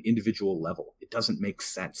doing on an individual level. It doesn't make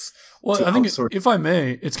sense. Well, I think if I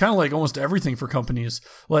may, it's kind of like almost everything for companies.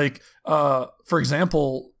 Like, for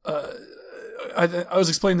example, I was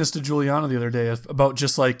explaining this to Juliana the other day about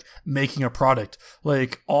just like making a product.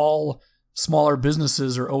 Like all smaller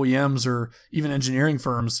businesses or OEMs or even engineering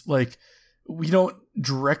firms, like we don't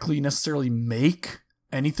directly necessarily make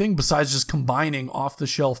anything besides just combining off the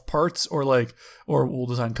shelf parts or we'll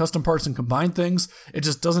design custom parts and combine things. It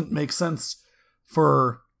just doesn't make sense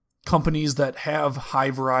for companies that have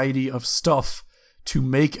high variety of stuff to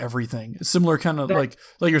make everything. It's similar kind of like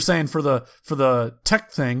you're saying for the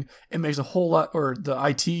tech thing, it makes a whole lot, or the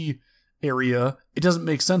IT area, it doesn't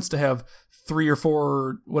make sense to have 3 or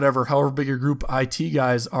 4, however big your group IT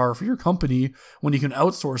guys are for your company, when you can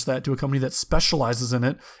outsource that to a company that specializes in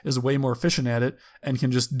it, is way more efficient at it, and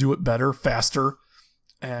can just do it better, faster,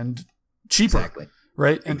 and cheaper. Exactly.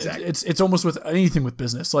 Right? And exactly. It's almost with anything with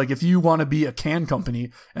business. Like if you want to be a can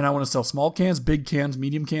company and I want to sell small cans, big cans,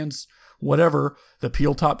 medium cans, whatever, the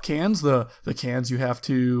peel top cans, the cans you have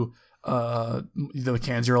to the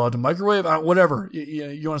cans you're allowed to microwave, whatever,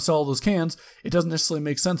 you want to sell all those cans, it doesn't necessarily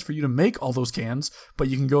make sense for you to make all those cans, but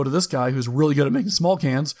you can go to this guy who's really good at making small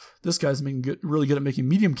cans, this guy's really good at making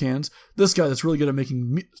medium cans, this guy that's really good at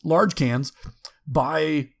making large cans,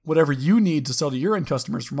 buy whatever you need to sell to your end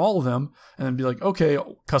customers from all of them, and then be like, okay,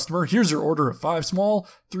 customer, here's your order of 5 small,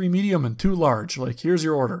 3 medium, and 2 large. Like, here's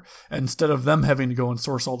your order. And instead of them having to go and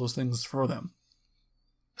source all those things for them.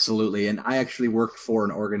 Absolutely. And I actually worked for an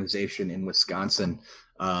organization in Wisconsin.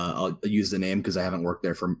 I'll use the name because I haven't worked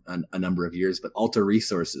there for a number of years, but Alta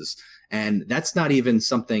Resources. And that's not even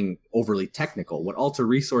something overly technical. What Alta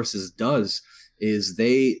Resources does is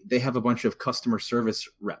they have a bunch of customer service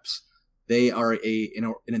reps. They are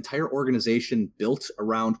an entire organization built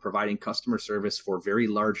around providing customer service for very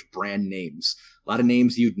large brand names. A lot of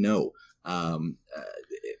names you'd know.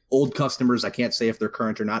 Old customers, I can't say if they're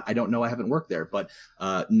current or not. I don't know. I haven't worked there, but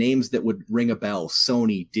names that would ring a bell: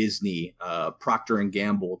 Sony, Disney, Procter and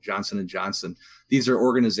Gamble, Johnson & Johnson. These are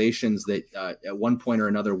organizations that at one point or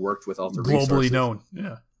another worked with Alta Resources. Globally known,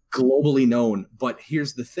 yeah. Globally known. But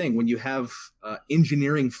here's the thing: when you have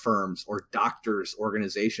engineering firms or doctors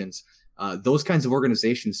organizations, those kinds of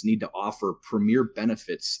organizations need to offer premier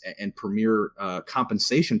benefits and premier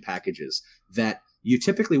compensation packages that you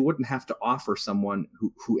typically wouldn't have to offer someone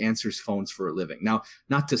who answers phones for a living. Now,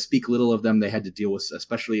 not to speak little of them, they had to deal with,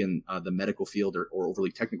 especially in the medical field or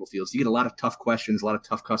overly technical fields, you get a lot of tough questions, a lot of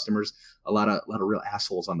tough customers, a lot of real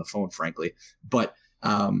assholes on the phone, frankly. But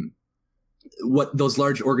what those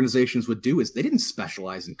large organizations would do is they didn't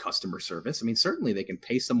specialize in customer service. I mean, certainly they can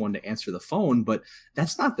pay someone to answer the phone, but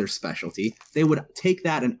that's not their specialty. They would take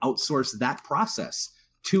that and outsource that process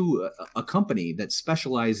to a company that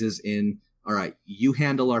specializes in, all right, you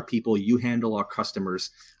handle our people, you handle our customers.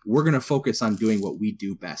 We're going to focus on doing what we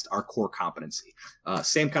do best, our core competency.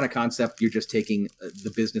 Same kind of concept. You're just taking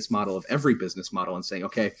the business model of every business model and saying,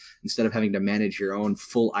 okay, instead of having to manage your own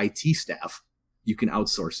full IT staff, you can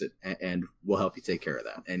outsource it and we'll help you take care of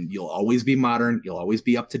that. And you'll always be modern. You'll always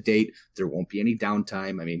be up to date. There won't be any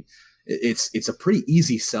downtime. I mean, it's a pretty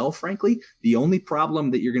easy sell, frankly. The only problem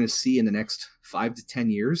that you're going to see in the next 5 to 10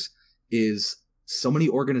 years is so many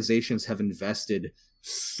organizations have invested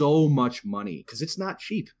so much money, because it's not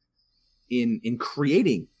cheap, in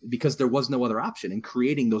creating, because there was no other option, in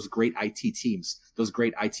creating those great IT teams, those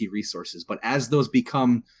great IT resources. But as those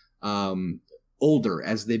become older,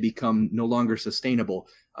 as they become no longer sustainable,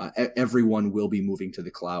 everyone will be moving to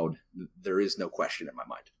the cloud. There is no question in my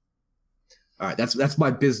mind. All right, that's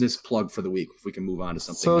my business plug for the week. If we can move on to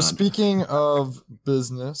something. So speaking of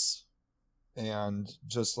business, and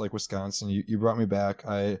just like Wisconsin, you brought me back.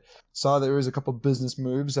 I saw there was a couple business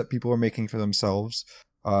moves that people are making for themselves.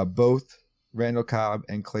 Both Randall Cobb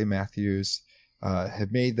and Clay Matthews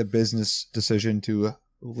have made the business decision to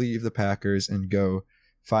leave the Packers and go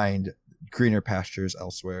find greener pastures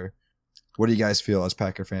elsewhere. What do you guys feel as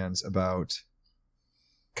Packer fans about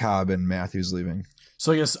Cobb and Matthews leaving?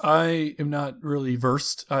 So I guess I am not really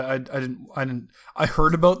versed. I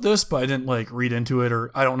heard about this, but I didn't like read into it,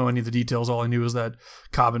 or I don't know any of the details. All I knew is that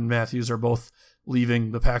Cobb and Matthews are both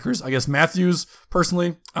leaving the Packers. I guess Matthews,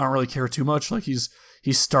 personally, I don't really care too much. Like he's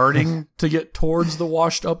starting to get towards the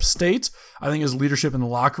washed up state. I think his leadership in the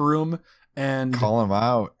locker room and call him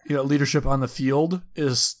out, leadership on the field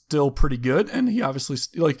is still pretty good. And he obviously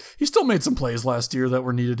he still made some plays last year that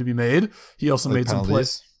were needed to be made. He also made some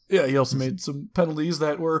plays. Yeah, he also made some penalties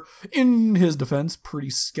that were, in his defense, pretty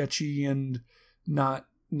sketchy and not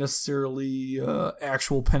necessarily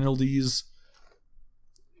actual penalties.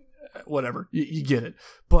 Whatever, you get it.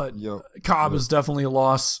 But Cobb is definitely a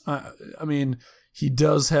loss. I mean, he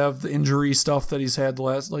does have the injury stuff that he's had the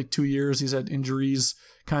last 2 years. He's had injuries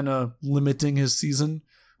kind of limiting his season,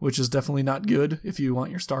 which is definitely not good if you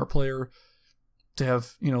want your star player to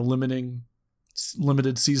have,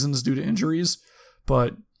 limited seasons due to injuries.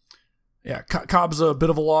 But yeah, Cobb's a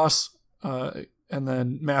bit of a loss. And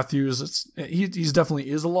then Matthews, he's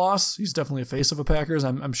definitely is a loss. He's definitely a face of a Packers.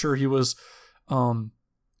 I'm sure he was,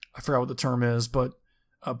 I forgot what the term is, but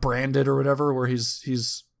branded or whatever, where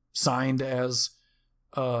he's signed as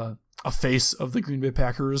a face of the Green Bay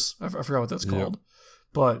Packers. I forgot what that's called,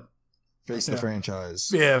 but face the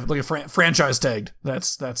franchise. Yeah, like a franchise tagged.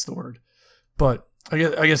 That's the word. But I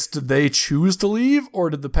guess did they choose to leave,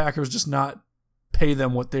 or did the Packers just not pay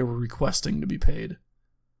them what they were requesting to be paid?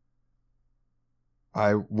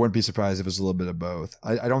 I wouldn't be surprised if it was a little bit of both.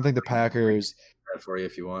 I don't think the Packers. For you,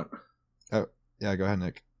 if you want. Oh yeah, go ahead,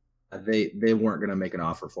 Nick. They weren't going to make an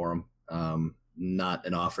offer for him. Not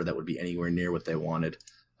an offer that would be anywhere near what they wanted.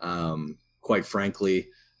 Quite frankly,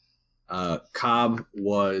 Cobb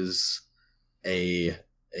was a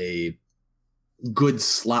good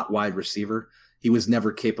slot wide receiver. He was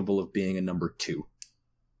never capable of being a number 2.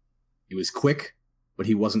 He was quick, but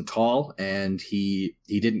he wasn't tall, and he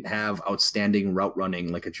didn't have outstanding route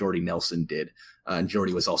running like a Jordy Nelson did. And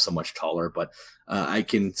Jordy was also much taller, but I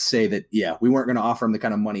can say that, yeah, we weren't going to offer him the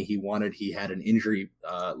kind of money he wanted. He had an injury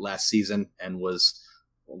last season and was,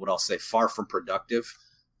 what I'll say, far from productive.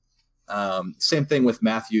 Same thing with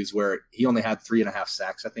Matthews, where he only had 3.5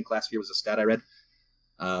 sacks, I think last year was a stat I read.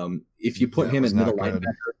 If you put him as middle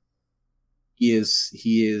linebacker, he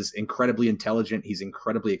is incredibly intelligent. He's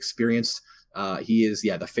incredibly experienced. He is,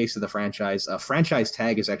 the face of the franchise. Franchise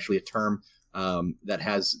tag is actually a term that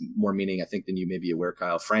has more meaning, I think, than you may be aware,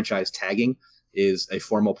 Kyle. Franchise tagging is a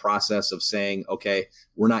formal process of saying, okay,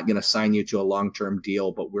 we're not going to sign you to a long-term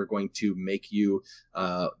deal, but we're going to make you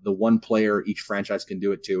the one player each franchise can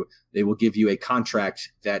do it to. They will give you a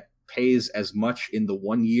contract that pays as much in the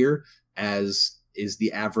 1 year as is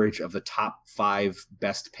the average of the top 5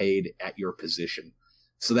 best paid at your position.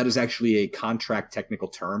 So that is actually a contract technical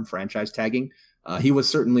term, franchise tagging. He was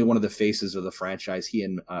certainly one of the faces of the franchise, he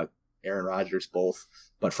and Aaron Rodgers both,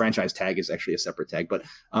 but franchise tag is actually a separate tag. But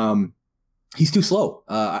he's too slow.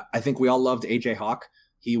 I think we all loved AJ Hawk.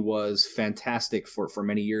 He was fantastic for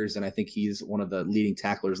many years, and I think he's one of the leading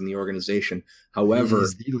tacklers in the organization. However,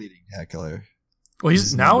 he's the leading tackler. Well,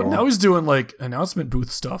 he's now he's doing like announcement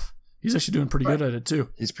booth stuff. He's actually doing pretty good at it too.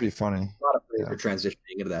 He's pretty funny. A lot of players are transitioning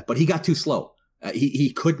into that, but he got too slow. He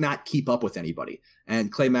could not keep up with anybody.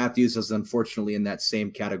 And Clay Matthews is unfortunately in that same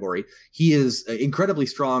category. He is incredibly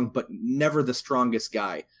strong, but never the strongest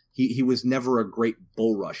guy. He was never a great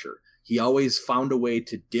bull rusher. He always found a way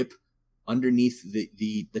to dip underneath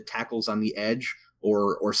the tackles on the edge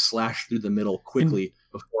or slash through the middle quickly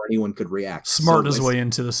before anyone could react. Smart his way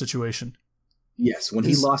into the situation. Yes, when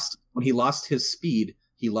he lost his speed,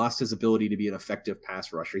 he lost his ability to be an effective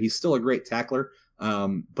pass rusher. He's still a great tackler,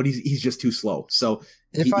 but he's just too slow. So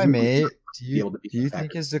if I may, do you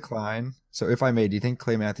think his decline? So if I may, do you think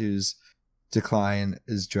Clay Matthews' decline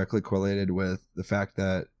is directly correlated with the fact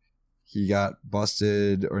that he got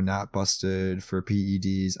busted or not busted for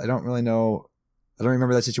PEDs? I don't really know. I don't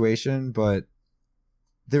remember that situation, but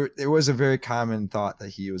there was a very common thought that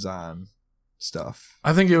he was on stuff.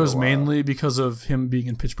 I think it was mainly because of him being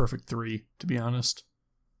in Pitch Perfect 3, to be honest.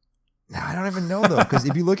 I don't even know, though, because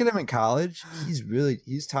if you look at him in college,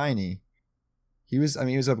 he's tiny. He was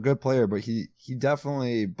a good player, but he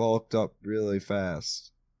definitely bulked up really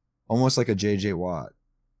fast. Almost like a JJ Watt,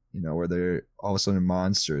 where they're all of a sudden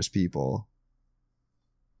monstrous people.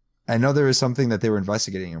 I know there was something that they were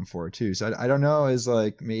investigating him for, too. So I don't know, is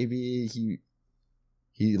like maybe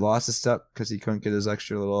he lost a step because he couldn't get his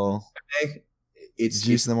extra little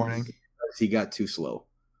juice in the morning. He got too slow.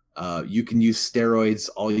 You can use steroids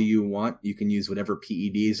all you want. You can use whatever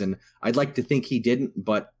PEDs, and I'd like to think he didn't,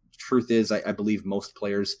 but truth is, I believe most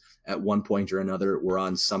players at one point or another were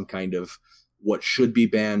on some kind of what should be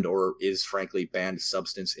banned or is frankly banned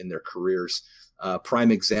substance in their careers.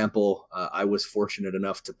 Prime example, I was fortunate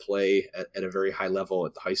enough to play at a very high level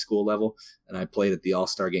at the high school level, and I played at the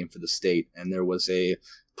All-Star game for the state. And there was a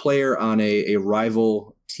player on a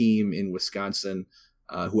rival team in Wisconsin,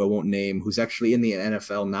 who I won't name, who's actually in the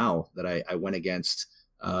NFL now that I went against.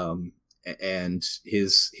 And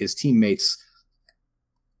his teammates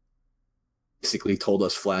basically told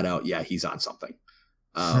us flat out, yeah, he's on something.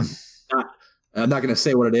 I'm not going to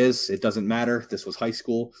say what it is. It doesn't matter. This was high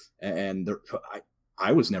school, and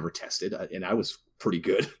I was never tested, and I was pretty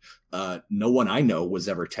good. No one I know was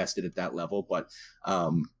ever tested at that level, but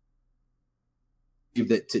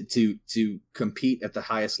that to compete at the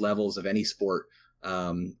highest levels of any sport,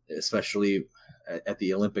 especially at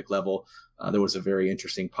the Olympic level, there was a very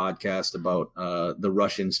interesting podcast about the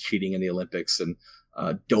Russians cheating in the Olympics and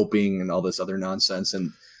doping and all this other nonsense.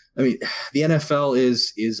 And I mean, the NFL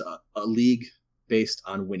is a league based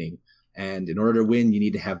on winning. And in order to win, you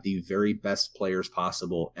need to have the very best players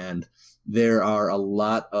possible. And there are a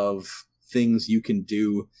lot of things you can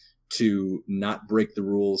do to not break the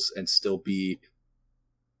rules and still be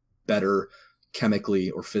better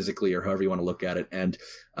chemically or physically or however you want to look at it. And,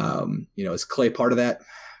 is Clay part of that?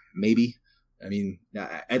 Maybe. I mean,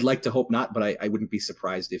 I'd like to hope not, but I wouldn't be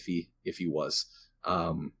surprised if he was.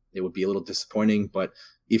 It would be a little disappointing, but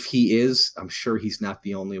if he is, I'm sure he's not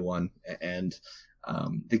the only one. And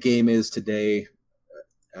the game is today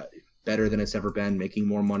better than it's ever been, making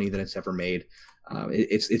more money than it's ever made.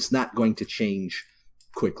 It's not going to change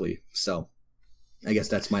quickly. So I guess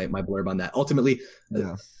that's my blurb on that. Ultimately,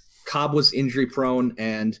 Cobb was injury prone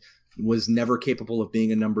and was never capable of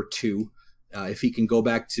being a number 2. If he can go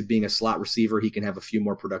back to being a slot receiver, he can have a few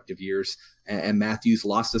more productive years. And Matthews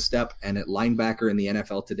lost a step. And at linebacker in the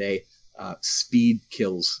NFL today, speed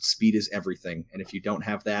kills. Speed is everything. And if you don't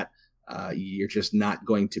have that, you're just not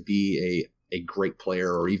going to be a great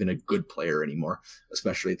player or even a good player anymore,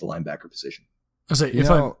 especially at the linebacker position. If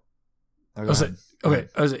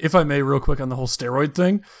I may, real quick on the whole steroid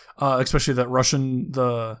thing, especially that Russian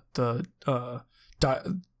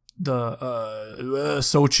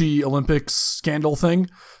Sochi Olympics scandal thing.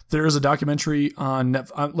 There is a documentary on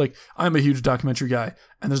Netflix. I'm a huge documentary guy,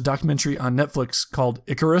 and there's a documentary on Netflix called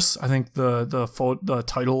Icarus. I think the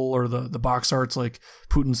title or the box art's like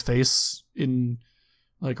Putin's face in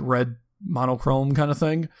like red monochrome kind of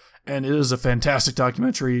thing, and it is a fantastic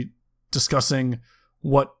documentary discussing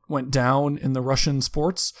what went down in the Russian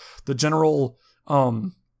sports. The general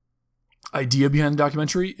idea behind the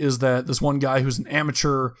documentary is that this one guy who's an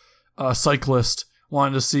amateur cyclist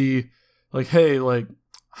wanted to see, like, hey, like,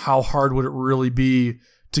 how hard would it really be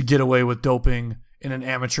to get away with doping in an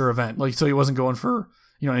amateur event? Like, so he wasn't going for,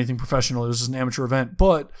 anything professional. It was just an amateur event,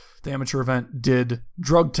 but the amateur event did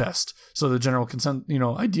drug test. So the general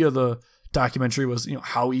idea of the documentary was,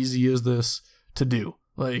 how easy is this to do?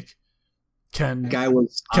 Like, can guy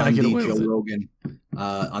was can on I get the away with Joe it? Rogan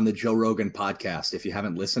on the Joe Rogan podcast. If you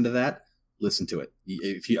haven't listened to that, listen to it.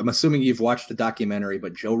 I'm assuming you've watched the documentary,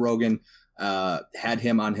 but Joe Rogan had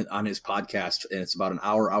him on his podcast, and it's about an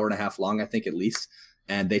hour and a half long, I think, at least.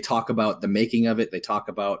 And they talk about the making of it. They talk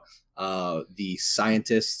about the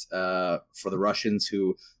scientist for the Russians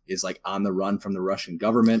who is like on the run from the Russian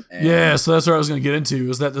government. And so that's what I was going to get into,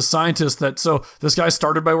 is that the scientist so this guy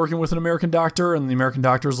started by working with an American doctor, and the American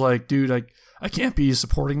doctor's like, dude, I can't be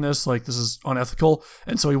supporting this. Like, this is unethical.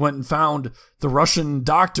 And so he went and found the Russian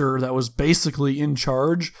doctor that was basically in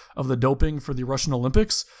charge of the doping for the Russian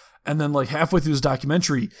Olympics. And then like halfway through this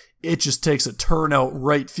documentary, it just takes a turn out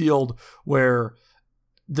right field where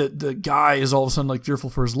the guy is all of a sudden like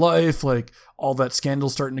fearful for his life. Like, all that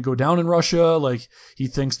scandal's starting to go down in Russia. Like, he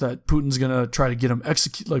thinks that Putin's going to try to get him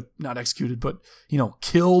not executed, but,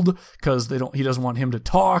 killed, because he doesn't want him to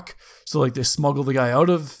talk. So like they smuggle the guy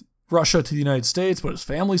out of Russia to the United States, but his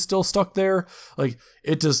family's still stuck there. Like,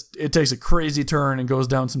 it takes a crazy turn and goes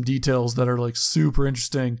down some details that are like super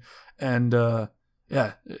interesting. And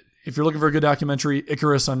if you're looking for a good documentary,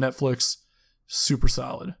 Icarus on Netflix, super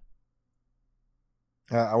solid.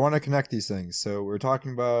 I want to connect these things. So we're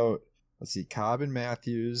talking about, Cobb and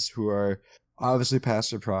Matthews, who are obviously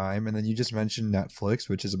past their prime. And then you just mentioned Netflix,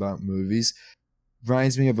 which is about movies.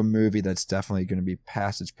 Reminds me of a movie that's definitely going to be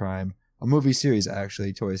past its prime. A movie series,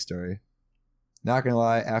 actually, Toy Story. Not going to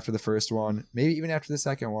lie, after the first one, maybe even after the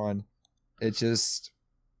second one, it's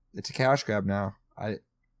a cash grab now. I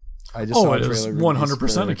just saw it is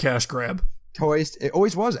 100% a cash grab. Toys, it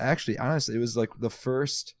always was, actually. Honestly, it was like the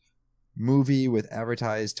first movie with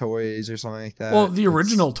advertised toys or something like that. Well, the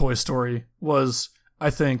original Toy Story was, I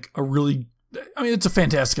think, it's a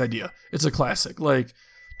fantastic idea. It's a classic. Like,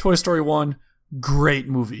 Toy Story 1, great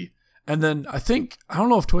movie. And then I don't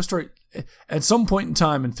know if Toy Story, at some point in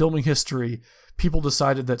time in filming history, people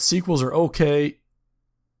decided that sequels are okay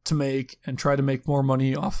to make and try to make more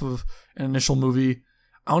money off of an initial movie.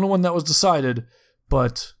 I don't know when that was decided,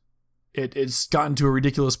 but it's gotten to a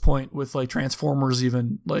ridiculous point with like Transformers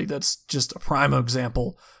even. Like that's just a prime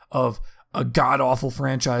example of a god-awful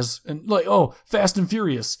franchise. And like, oh, Fast and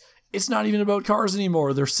Furious. It's not even about cars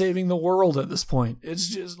anymore. They're saving the world at this point. It's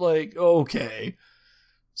just like, okay.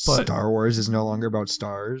 But Star Wars is no longer about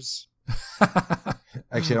stars. Actually,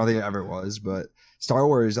 I don't think it ever was, but Star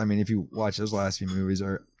Wars, I mean, if you watch those last few movies,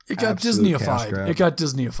 it got Disneyified. It got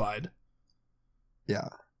Disneyified. Yeah.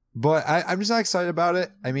 But I'm just not excited about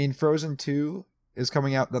it. I mean, Frozen 2 is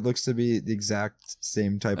coming out that looks to be the exact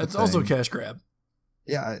same type of thing. It's also a cash grab.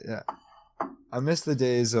 Yeah. I miss the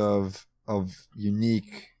days of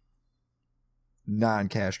unique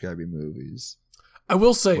non-cash grabby movies. I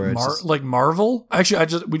will say, like Marvel.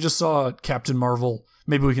 Actually, we just saw Captain Marvel.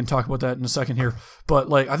 Maybe we can talk about that in a second here. But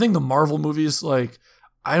like, I think the Marvel movies, like,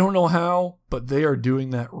 I don't know how, but they are doing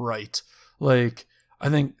that right. Like, I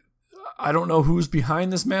don't know who's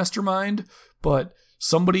behind this mastermind, but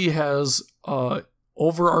somebody has a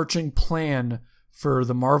overarching plan for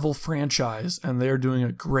the Marvel franchise, and they're doing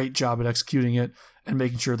a great job at executing it and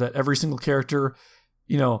making sure that every single character,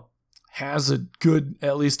 has a good,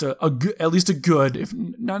 at least a good, if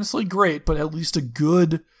not necessarily great, but at least a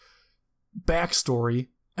good backstory.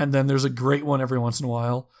 And then there's a great one every once in a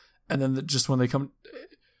while. And then just when they come,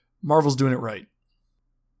 Marvel's doing it right.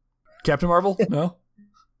 Captain Marvel? No?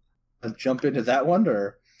 I'll jump into that one,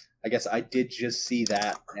 or I guess I did just see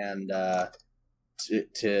that, and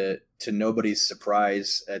to nobody's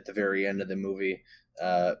surprise, at the very end of the movie,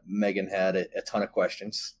 Megan had a ton of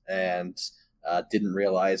questions and didn't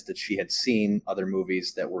realize that she had seen other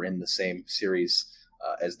movies that were in the same series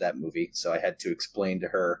as that movie. So I had to explain to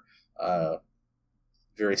her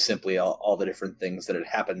very simply all the different things that had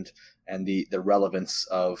happened and the relevance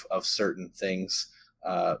of certain things.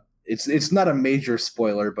 It's not a major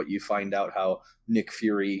spoiler, but you find out how Nick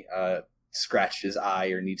Fury scratched his eye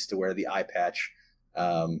or needs to wear the eye patch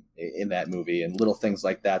in that movie, and little things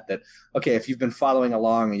like that. Okay, if you've been following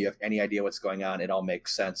along and you have any idea what's going on, it all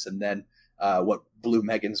makes sense. And then what blew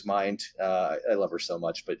Megan's mind, I love her so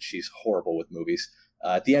much, but she's horrible with movies.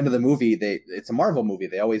 At the end of the movie, it's a Marvel movie.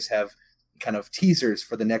 They always have kind of teasers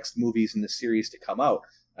for the next movies in the series to come out.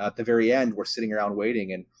 At the very end, we're sitting around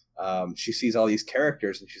waiting, and she sees all these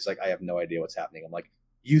characters, and she's like, I have no idea what's happening. I'm like,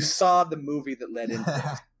 you saw the movie that led into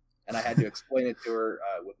this. And I had to explain it to her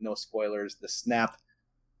with no spoilers, the snap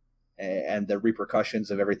and the repercussions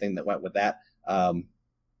of everything that went with that.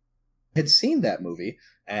 Had seen that movie,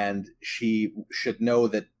 and she should know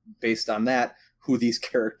that based on that, who these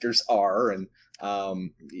characters are. And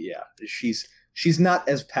she's not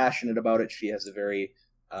as passionate about it. She has a very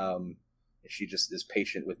she just is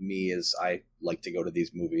patient with me as I like to go to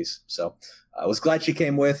these movies. So I was glad she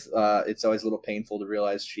came with. It's always a little painful to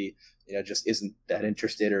realize she just isn't that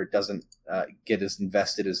interested or doesn't get as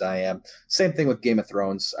invested as I am. Same thing with Game of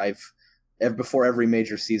Thrones. Before every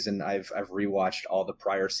major season, I've rewatched all the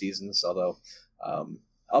prior seasons, although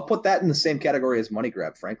I'll put that in the same category as money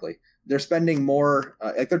grab, frankly. They're spending more,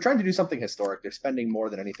 they're trying to do something historic. They're spending more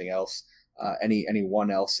than anything else,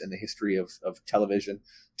 anyone else in the history of television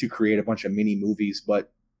to create a bunch of mini movies.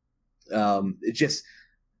 But it just,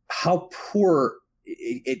 how poor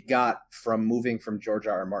it got from moving from George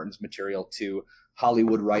R.R. Martin's material to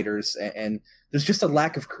Hollywood writers. And there's just a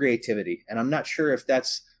lack of creativity. And I'm not sure if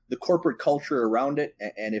that's the corporate culture around it,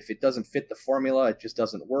 and if it doesn't fit the formula, it just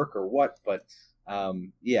doesn't work or what. But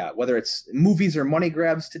whether it's movies or money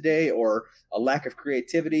grabs today, or a lack of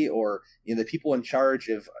creativity, or the people in charge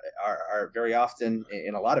are very often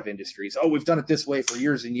in a lot of industries. Oh, we've done it this way for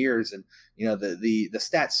years and years, and the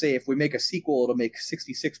stats say if we make a sequel, it'll make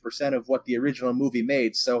 66% of what the original movie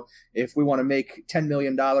made. So if we want to make $10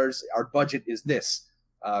 million, our budget is this.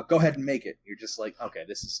 Go ahead and make it. You're just like, okay,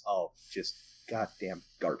 this is all just goddamn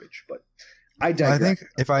garbage. But I digress. I think,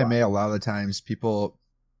 if I may, a lot of the times people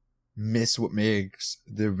miss what makes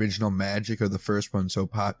the original magic of the first one so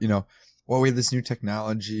pop. We have this new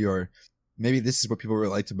technology, or maybe this is what people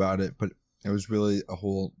really liked about it, but it was really a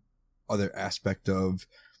whole other aspect of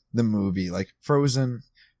the movie. Like Frozen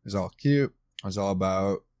was all cute. It was all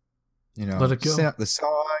about Let It Go. The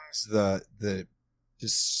songs, the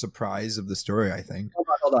just surprise of the story. I think.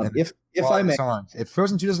 Hold on. If I may, if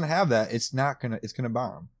Frozen 2 doesn't have that, it's gonna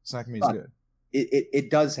bomb. It's not gonna be as good. It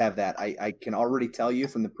does have that. I can already tell you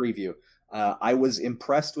from the preview. I was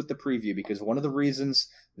impressed with the preview because one of the reasons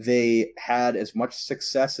they had as much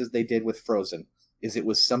success as they did with Frozen is it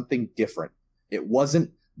was something different. It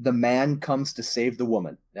wasn't the man comes to save the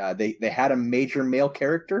woman. They had a major male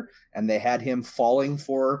character, and they had him falling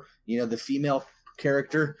for the female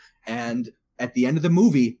character. And at the end of the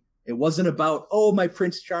movie, it wasn't about, oh, my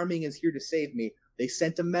Prince Charming is here to save me. They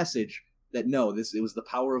sent a message that no, it was the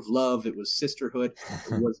power of love. It was sisterhood.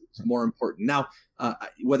 It was more important. Now,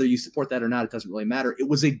 whether you support that or not, it doesn't really matter. It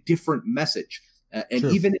was a different message, and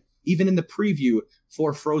True. Even in the preview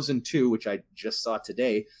for Frozen 2, which I just saw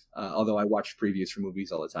today, although I watch previews for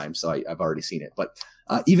movies all the time, so I've already seen it. But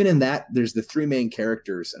even in that, there's the three main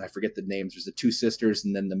characters, and I forget the names. There's the two sisters,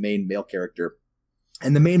 and then the main male character.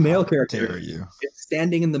 And the main male character is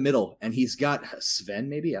standing in the middle, and he's got Sven,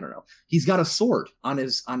 maybe, I don't know. He's got a sword on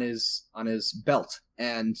his belt,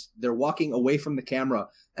 and they're walking away from the camera,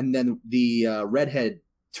 and then the redhead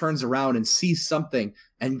turns around and sees something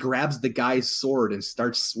and grabs the guy's sword and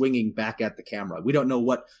starts swinging back at the camera. We don't know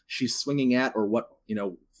what she's swinging at or what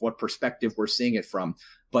perspective we're seeing it from.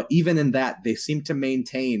 But even in that, they seem to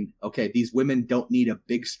maintain, okay, these women don't need a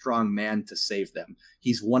big, strong man to save them.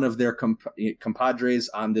 He's one of their compadres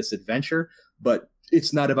on this adventure, but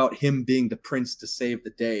it's not about him being the prince to save the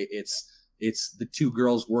day. It's the two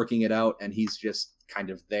girls working it out, and he's just kind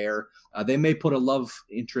of there. They may put a love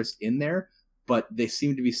interest in there, but they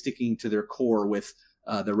seem to be sticking to their core with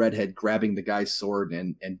the redhead grabbing the guy's sword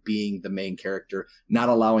and being the main character, not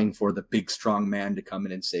allowing for the big strong man to come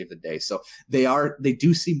in and save the day. So they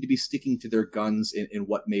do seem to be sticking to their guns in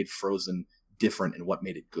what made Frozen different and what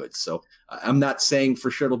made it good. So I'm not saying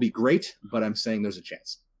for sure it'll be great, but I'm saying there's a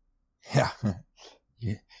chance. Yeah.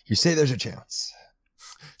 You say there's a chance.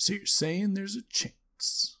 So you're saying there's a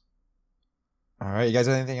chance. All right. You guys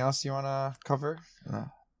have anything else you want to cover?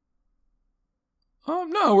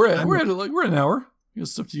 No, we're an hour.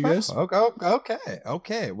 It's up to you guys.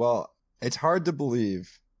 Okay. Well, it's hard to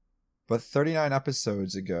believe, but 39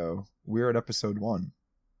 episodes ago, we were at episode 1.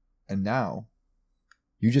 And now,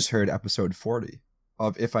 you just heard episode 40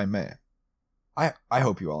 of If I May. I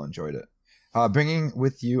hope you all enjoyed it. Bringing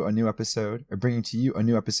to you a new episode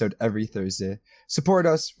every Thursday. Support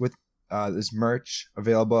us with this merch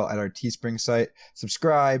available at our Teespring site.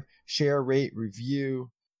 Subscribe, share, rate,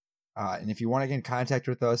 review. And if you want to get in contact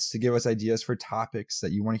with us to give us ideas for topics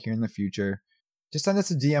that you want to hear in the future, just send us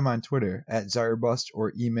a DM on Twitter at Zarbust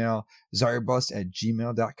or email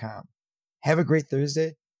zarbust@gmail.com. Have a great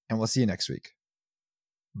Thursday, and we'll see you next week.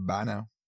 Bye now.